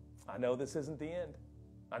 I know this isn't the end.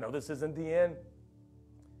 I know this isn't the end.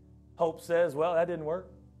 Hope says, well, that didn't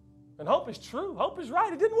work. And hope is true. Hope is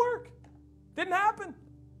right. It didn't work. It didn't happen.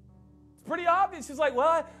 It's pretty obvious. He's like, well,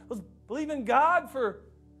 I was believing God for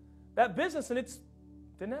that business, and it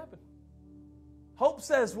didn't happen. Hope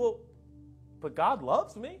says, well, but God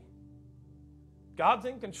loves me. God's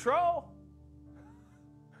in control.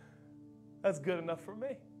 That's good enough for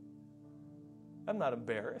me. I'm not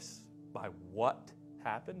embarrassed by what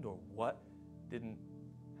happened or what didn't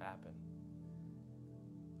happen.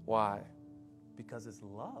 Why? Because it's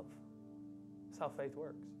love. That's how faith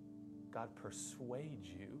works. God persuades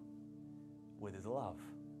you with his love.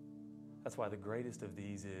 That's why the greatest of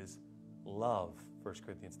these is love. 1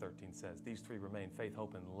 Corinthians 13 says, these three remain: faith,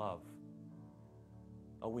 hope, and love.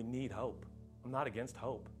 Oh, we need hope. I'm not against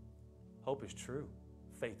hope. Hope is true.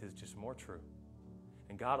 Faith is just more true.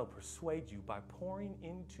 And God will persuade you by pouring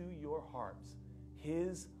into your hearts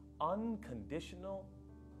his unconditional,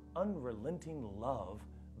 unrelenting love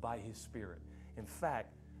by his Spirit. In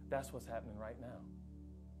fact, that's what's happening right now.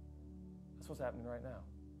 That's what's happening right now.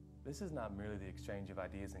 This is not merely the exchange of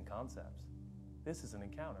ideas and concepts. This is an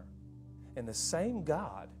encounter. And the same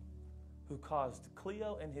God who caused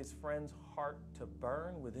Cleo and his friend's heart to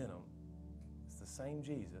burn within them is the same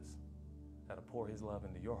Jesus that'll pour his love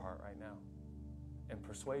into your heart right now and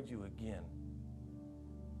persuade you again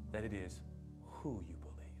that it is who you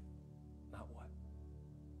believe, not what.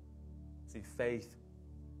 See, faith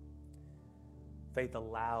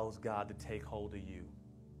allows God to take hold of you.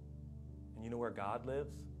 And you know where God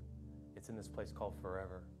lives? It's in this place called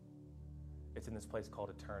forever. It's in this place called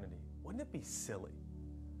eternity. Wouldn't it be silly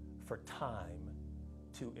for time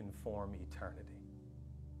to inform eternity?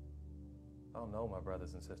 Oh no, my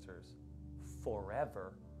brothers and sisters.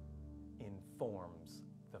 Forever informs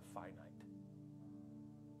the finite.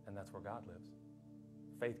 And that's where God lives.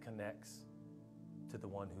 Faith connects to the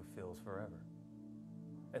one who fills forever.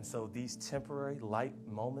 And so these temporary, light,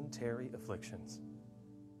 momentary afflictions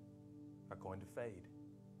are going to fade.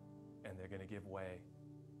 And they're going to give way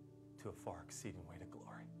to a far exceeding way to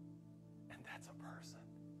glory. And that's a person.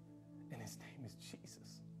 And his name is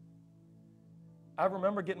Jesus. I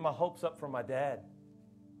remember getting my hopes up from my dad.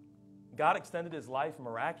 God extended his life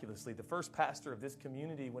miraculously. The first pastor of this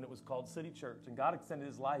community when it was called City Church. And God extended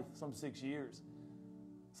his life some 6 years.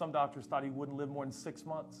 Some doctors thought he wouldn't live more than 6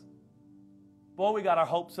 months. Boy, we got our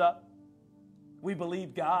hopes up. We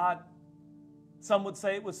believed God. Some would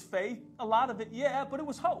say it was faith. A lot of it, yeah, but it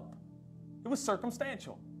was hope. It was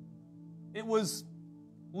circumstantial. It was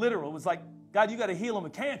literal. It was like, God, you got to heal him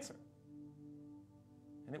of cancer.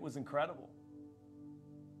 And it was incredible.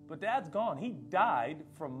 But Dad's gone. He died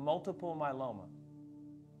from multiple myeloma.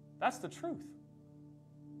 That's the truth.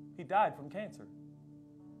 He died from cancer.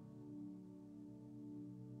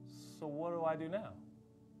 So what do I do now?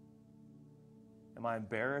 Am I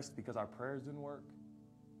embarrassed because our prayers didn't work?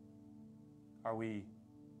 Are we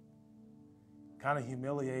kind of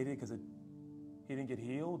humiliated because he didn't get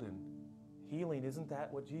healed? And healing, isn't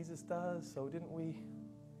that what Jesus does? So didn't we?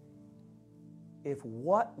 If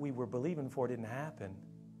what we were believing for didn't happen,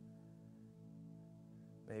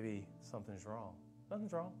 maybe something's wrong.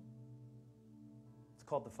 Nothing's wrong. It's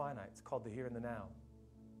called the finite. It's called the here and the now.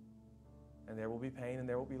 And there will be pain and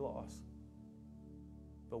there will be loss.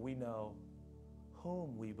 But we know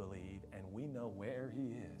whom we believe and we know where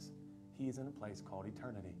he is. He is in a place called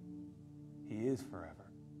eternity. He is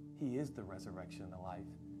forever. He is the resurrection and the life.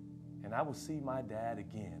 And I will see my dad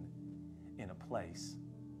again in a place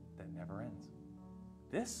that never ends.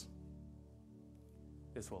 This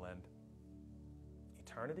will end.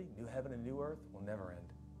 Eternity, new heaven and new earth, will never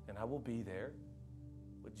end. And I will be there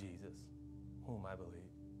with Jesus, whom I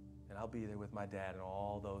believe. And I'll be there with my dad and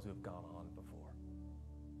all those who have gone on before.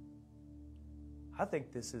 I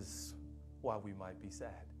think this is why we might be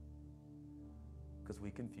sad. Because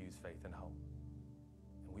we confuse faith and hope.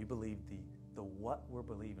 And we believe the what we're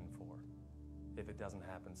believing for. If it doesn't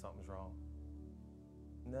happen, something's wrong.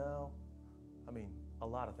 No. I mean, a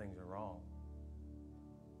lot of things are wrong.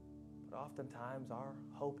 But oftentimes our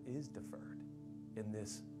hope is deferred in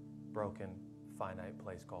this broken, finite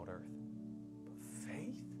place called earth. But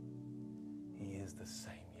faith, he is the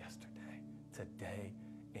same yesterday, today,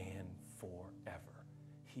 and forever.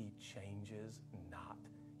 He changes not.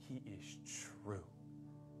 He is true.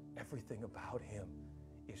 Everything about him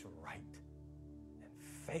is right. And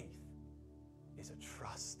faith is a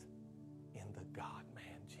trust in the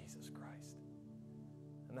God-man, Jesus Christ.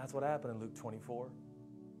 And that's what happened in Luke 24.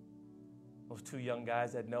 Those two young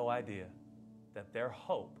guys had no idea that their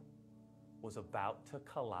hope was about to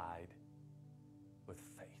collide with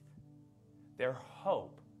faith. Their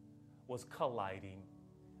hope was colliding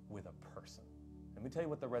with a person. Let me tell you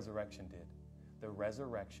what the resurrection did. The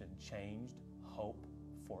resurrection changed hope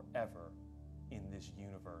forever in this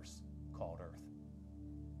universe called Earth.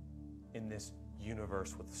 In this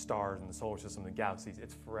universe with the stars and the solar system and the galaxies,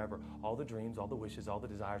 it's forever. All the dreams, all the wishes, all the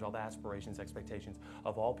desires, all the aspirations, expectations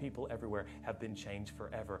of all people everywhere have been changed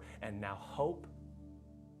forever. And now hope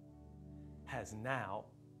has now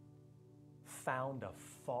found a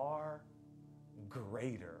far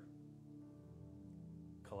greater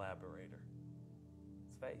collaborator.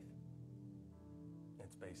 It's faith.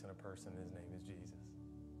 It's based on a person, his name is Jesus.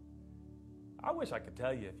 I wish I could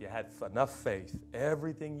tell you if you had enough faith,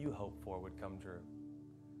 everything you hope for would come true.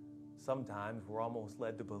 Sometimes we're almost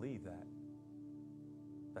led to believe that.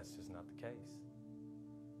 That's just not the case.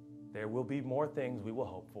 There will be more things we will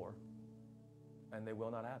hope for, and they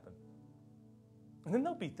will not happen. And then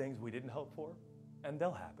there'll be things we didn't hope for, and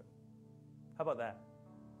they'll happen. How about that?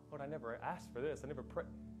 Lord, I never asked for this. I never prayed.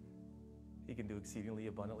 He can do exceedingly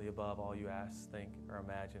abundantly above all you ask, think, or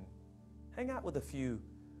imagine. Hang out with a few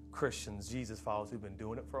Christians, Jesus followers who've been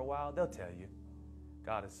doing it for a while. They'll tell you,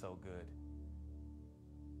 God is so good.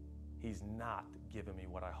 He's not giving me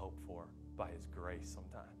what I hope for by his grace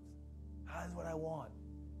sometimes. That's what I want.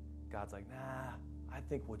 God's like, nah, I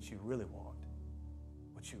think what you really want,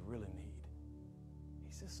 what you really need.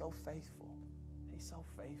 He's just so faithful. He's so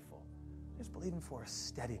faithful. I'm just believing for a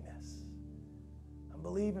steadiness. I'm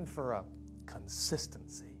believing for a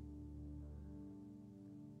consistency.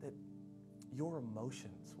 That your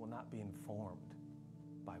emotions will not be informed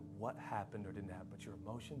by what happened or didn't happen, but your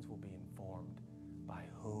emotions will be informed by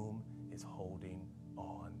whom is holding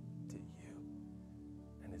on to you.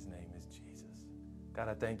 And his name is Jesus. God,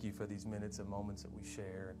 I thank you for these minutes and moments that we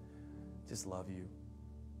share. Just love you.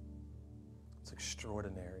 It's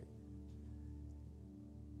extraordinary.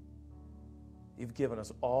 You've given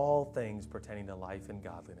us all things pertaining to life and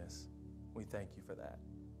godliness. We thank you for that.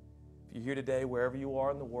 If you're here today, wherever you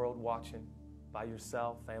are in the world watching, by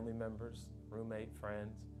yourself, family members, roommate,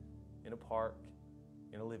 friends, in a park,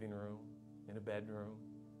 in a living room, in a bedroom,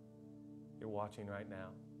 you're watching right now,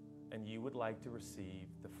 and you would like to receive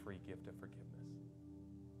the free gift of forgiveness.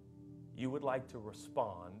 You would like to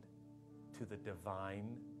respond to the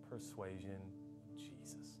divine persuasion of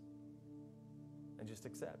Jesus. And just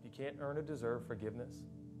accept. You can't earn or deserve forgiveness.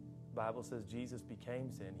 The Bible says Jesus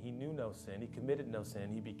became sin. He knew no sin. He committed no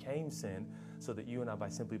sin. He became sin so that you and I, by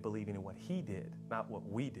simply believing in what he did, not what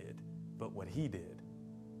we did, but what he did,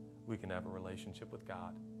 we can have a relationship with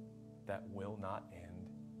God that will not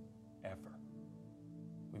end ever.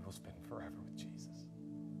 We will spend forever with Jesus.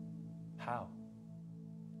 How?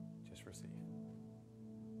 Just receive.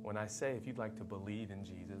 When I say if you'd like to believe in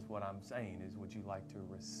Jesus, what I'm saying is, would you like to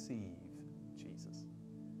receive Jesus?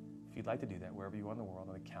 If you'd like to do that, wherever you are in the world,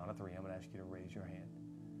 on the count of 3, I'm going to ask you to raise your hand.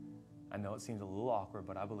 I know it seems a little awkward,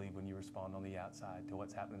 but I believe when you respond on the outside to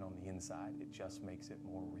what's happening on the inside, it just makes it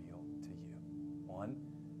more real to you. 1,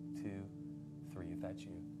 2, 3. If that's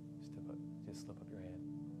you, just slip up your hand.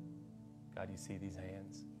 God, you see these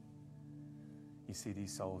hands. You see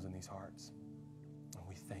these souls and these hearts. And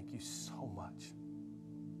we thank you so much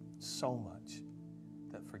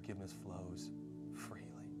that forgiveness flows freely.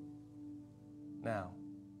 Now,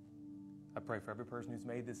 I pray for every person who's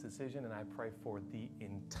made this decision, and I pray for the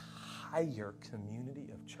entire community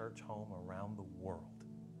of Church Home around the world.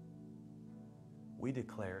 We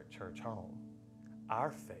declare at Church Home,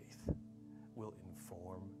 our faith will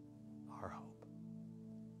inform our hope.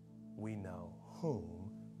 We know whom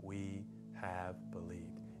we have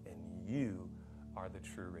believed, and you are the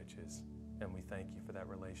true riches. And we thank you for that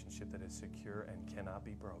relationship that is secure and cannot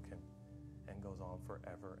be broken and goes on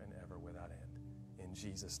forever and ever without end. In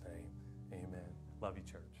Jesus' name, amen. Love you,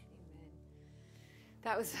 church. Amen.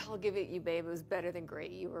 That was, I'll give it you, babe. It was better than great.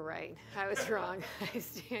 You were right. I was wrong. I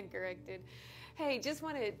stand corrected. Hey, just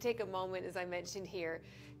want to take a moment, as I mentioned here,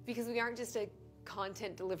 because we aren't just a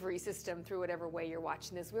content delivery system through whatever way you're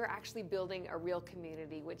watching this. We're actually building a real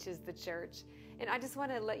community, which is the church. And I just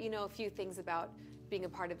want to let you know a few things about being a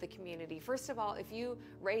part of the community. First of all, if you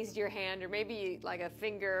raised your hand, or maybe like a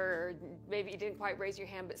finger, or maybe you didn't quite raise your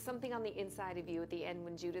hand, but something on the inside of you at the end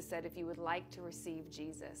when Judah said, if you would like to receive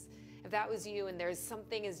Jesus, if that was you and there's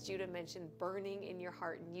something, as Judah mentioned, burning in your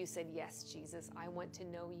heart and you said, yes, Jesus, I want to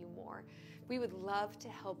know you more, we would love to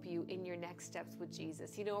help you in your next steps with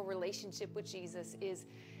Jesus. You know, a relationship with Jesus is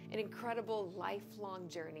an incredible lifelong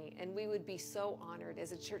journey, and we would be so honored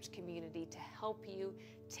as a church community to help you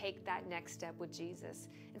take that next step with Jesus.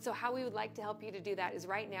 And so how we would like to help you to do that is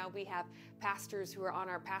right now we have pastors who are on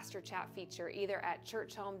our pastor chat feature, either at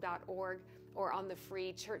churchhome.org or on the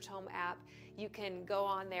free Church Home app. You can go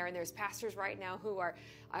on there, and there's pastors right now who are,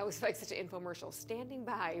 I always feel like such an infomercial, standing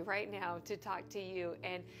by right now to talk to you.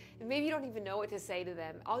 And maybe you don't even know what to say to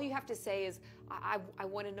them. All you have to say is, I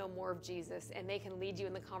want to know more of Jesus, and they can lead you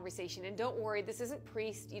in the conversation. And don't worry, this isn't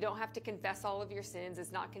priest. You don't have to confess all of your sins.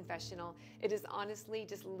 It's not confessional. It is honestly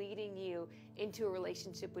just leading you into a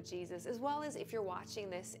relationship with Jesus, as well as if you're watching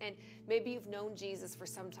this and maybe you've known Jesus for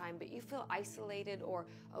some time, but you feel isolated or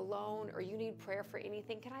alone, or you need prayer for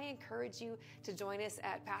anything. Can I encourage you to join us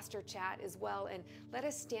at Pastor Chat as well, and let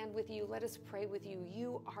us stand with you. Let us pray with you.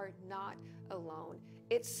 You are not alone.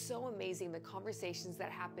 It's so amazing, the conversations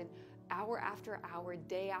that happen hour after hour,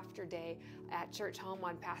 day after day at Church Home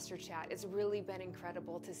on Pastor Chat. It's really been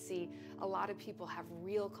incredible to see a lot of people have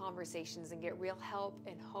real conversations and get real help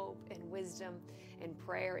and hope and wisdom and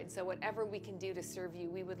prayer. And so whatever we can do to serve you,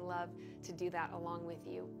 we would love to do that along with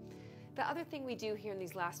you. The other thing we do here in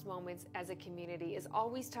these last moments as a community is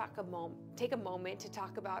always take a moment to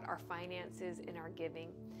talk about our finances and our giving.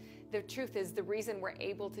 The truth is, the reason we're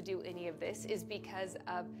able to do any of this is because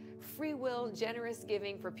of free will, generous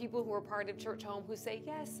giving for people who are part of Church Home who say,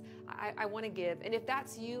 yes, I want to give. And if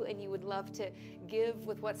that's you and you would love to give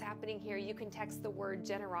with what's happening here, you can text the word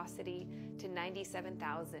generosity to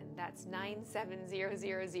 97,000. That's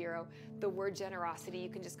 97000. The word generosity. You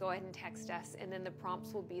can just go ahead and text us, and then the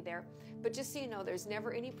prompts will be there. But just so you know, there's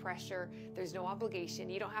never any pressure. There's no obligation.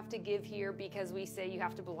 You don't have to give here because we say you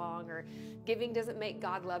have to belong, or giving doesn't make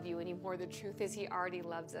God love you anymore. The truth is, He already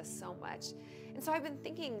loves us so much. And so I've been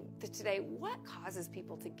thinking today, what causes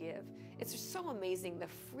people to give? It's so amazing, the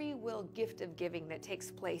free will gift of giving that takes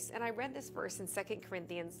place. And I read this verse in 2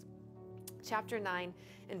 Corinthians chapter 9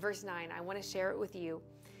 and verse 9. I want to share it with you.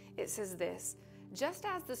 It says this: just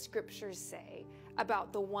as the scriptures say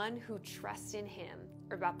about the one who trusts in Him,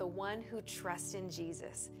 or about the one who trusts in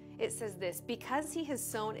Jesus, it says this: because He has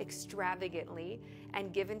sown extravagantly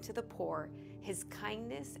and given to the poor, His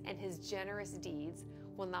kindness and His generous deeds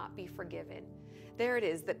will not be forgiven. There it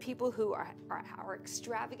is, that people who are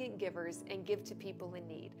extravagant givers and give to people in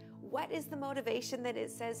need. What is the motivation that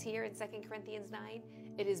it says here in 2 Corinthians 9?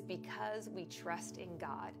 It is because we trust in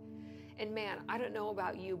God. And man, I don't know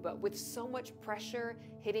about you, but with so much pressure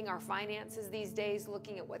hitting our finances these days,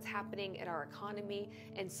 looking at what's happening in our economy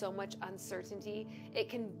and so much uncertainty,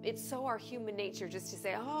 it's so our human nature just to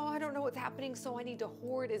say, oh, I don't know what's happening, so I need to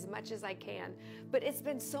hoard as much as I can. But it's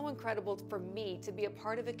been so incredible for me to be a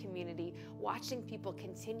part of a community, watching people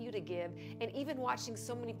continue to give, and even watching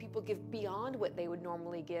so many people give beyond what they would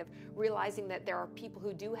normally give, realizing that there are people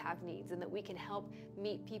who do have needs and that we can help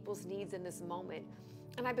meet people's needs in this moment.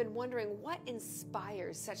 And I've been wondering, what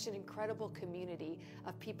inspires such an incredible community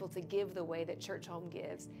of people to give the way that Church Home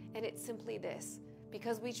gives? And it's simply this: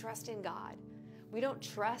 because we trust in God. We don't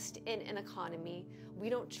trust in an economy. We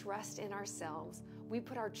don't trust in ourselves. We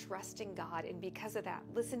put our trust in God. And because of that,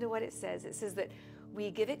 listen to what it says. It says that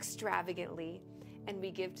we give extravagantly and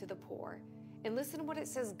we give to the poor. And listen to what it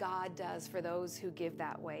says God does for those who give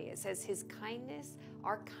that way. It says His kindness,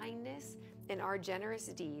 and our generous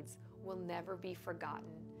deeds will never be forgotten.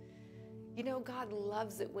 You know, God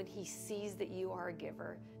loves it when He sees that you are a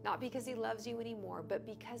giver, not because He loves you anymore, but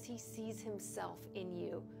because He sees Himself in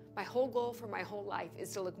you. My whole goal for my whole life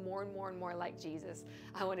is to look more and more and more like Jesus.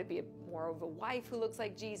 I want to be more of a wife who looks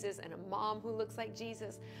like Jesus and a mom who looks like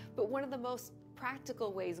Jesus. But one of the most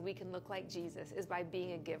practical ways we can look like Jesus is by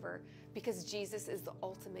being a giver, because Jesus is the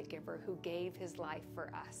ultimate giver who gave His life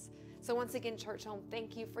for us. So once again, Church Home,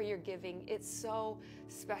 thank you for your giving. It's so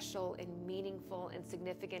special and meaningful and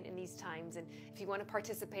significant in these times. And if you want to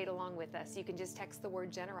participate along with us, you can just text the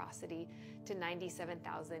word generosity to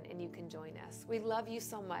 97,000 and you can join us. We love you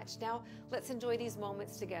so much. Now, let's enjoy these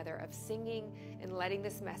moments together of singing and letting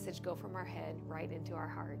this message go from our head right into our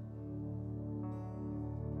heart.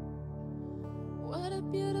 What a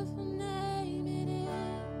beautiful name it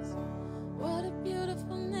is. What a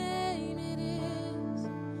beautiful name it is.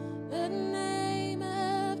 The name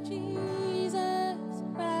of Jesus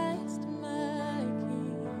Christ, my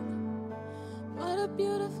King. What a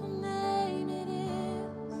beautiful name it is.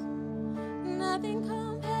 Nothing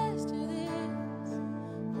compares to this.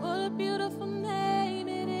 What a beautiful name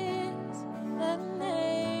it is, the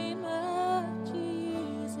name of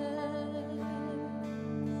Jesus.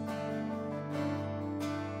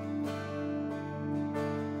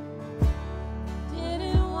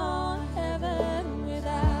 Didn't want heaven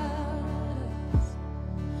without us.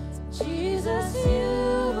 So Jesus,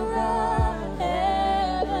 you brought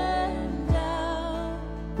heaven down.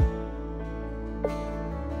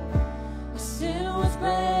 Sin was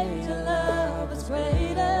great, your love was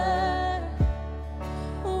greater.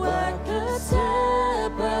 What could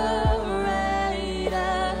separate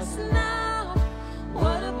us now?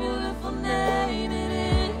 What a beautiful name it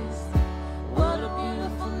is. What a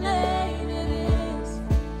beautiful name it is.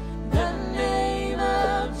 The name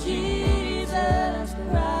of Jesus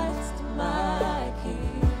Christ, my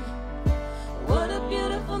King. What a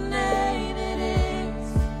beautiful name it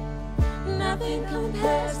is. Nothing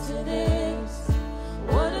compares to this.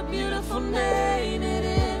 What a beautiful name it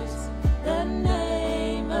is. The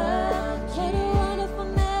name of Jesus.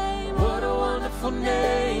 What a wonderful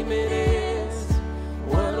name it is.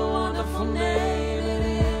 What a wonderful name it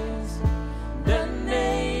is. The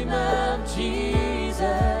name of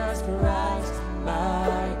Jesus Christ,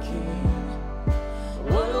 my King.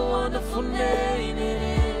 What a wonderful name it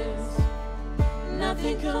is.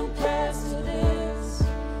 Nothing compares to this.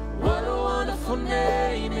 What a wonderful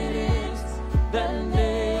name it is. The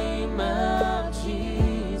name of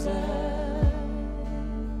Jesus.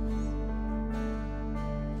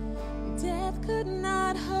 Death could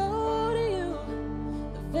not hold you.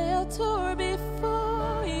 The veil tore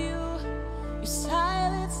before you. You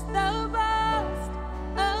silenced the boast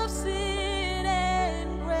of sin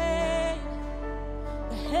and grave.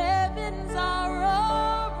 The heavens are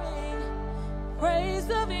roaring, praise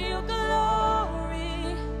of your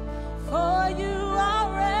glory. For you are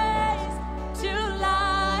raised to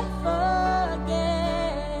life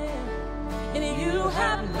again. And you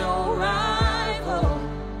have no rival.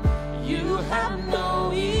 You have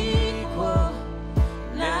no equal.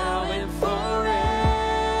 Now and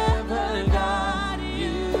forever, God,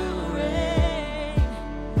 you reign.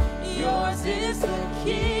 Yours is the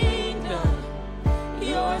kingdom.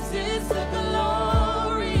 Yours is the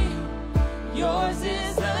glory. Yours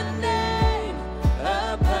is the name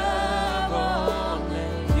above all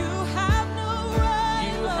names. You have no rival.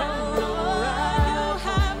 You have no rival. You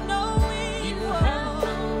have no equal. You have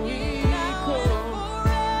no equal.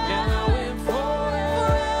 Now and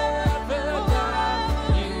forever,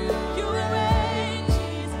 God, you reign,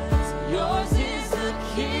 Jesus. Yours is the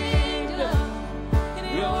kingdom.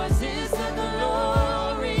 Yours is the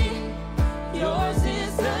glory. Yours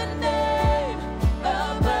is the name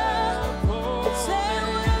above all. Say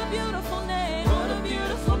what a beautiful name. What a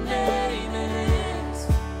beautiful name it is.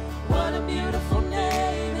 What a beautiful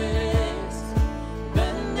name it is.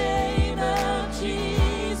 The name of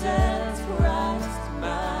Jesus Christ,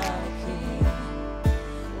 my King.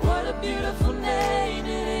 What a beautiful name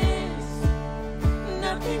it is.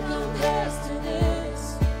 Nothing compares to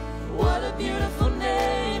this. What a beautiful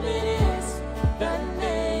name it is. The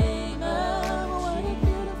name of what a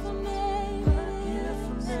beautiful name. What a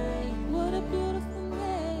beautiful name. What a beautiful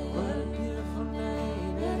name. What a beautiful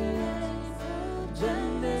name it is. The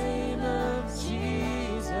name of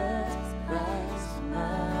Jesus Christ,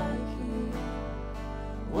 my King.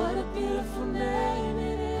 What a beautiful name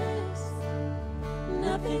it is.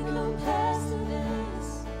 Nothing compares to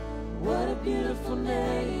this. What a beautiful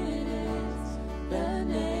name it is. The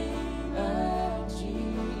name of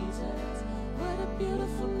Jesus. What a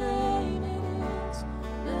beautiful name it is.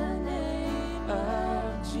 The name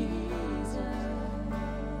of Jesus.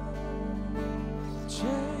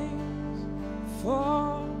 Chains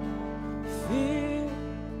fall, fear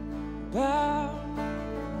bow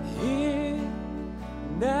here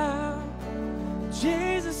now.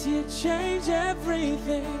 Jesus, you change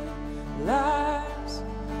everything. Lives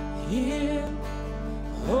healed,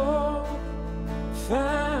 hope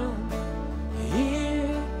found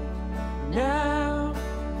here now.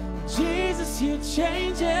 Jesus, you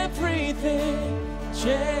change everything.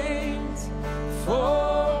 Chains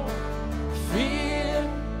fall, fear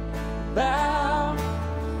bow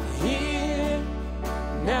here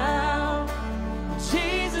now.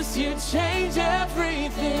 Jesus, you change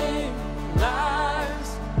everything.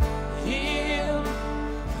 Lives healed,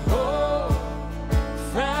 hope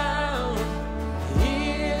found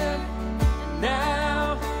here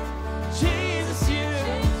now. Jesus, you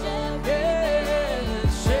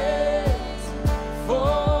chains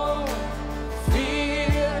fall,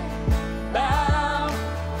 fear bow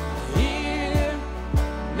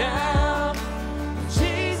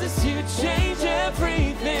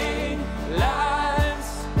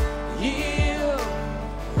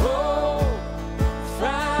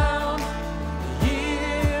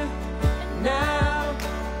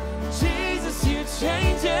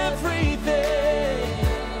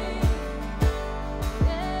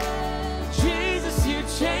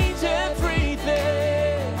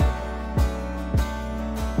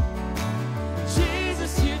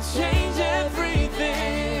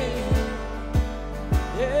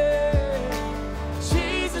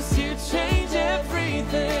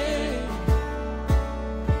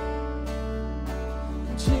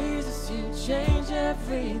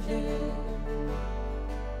everything.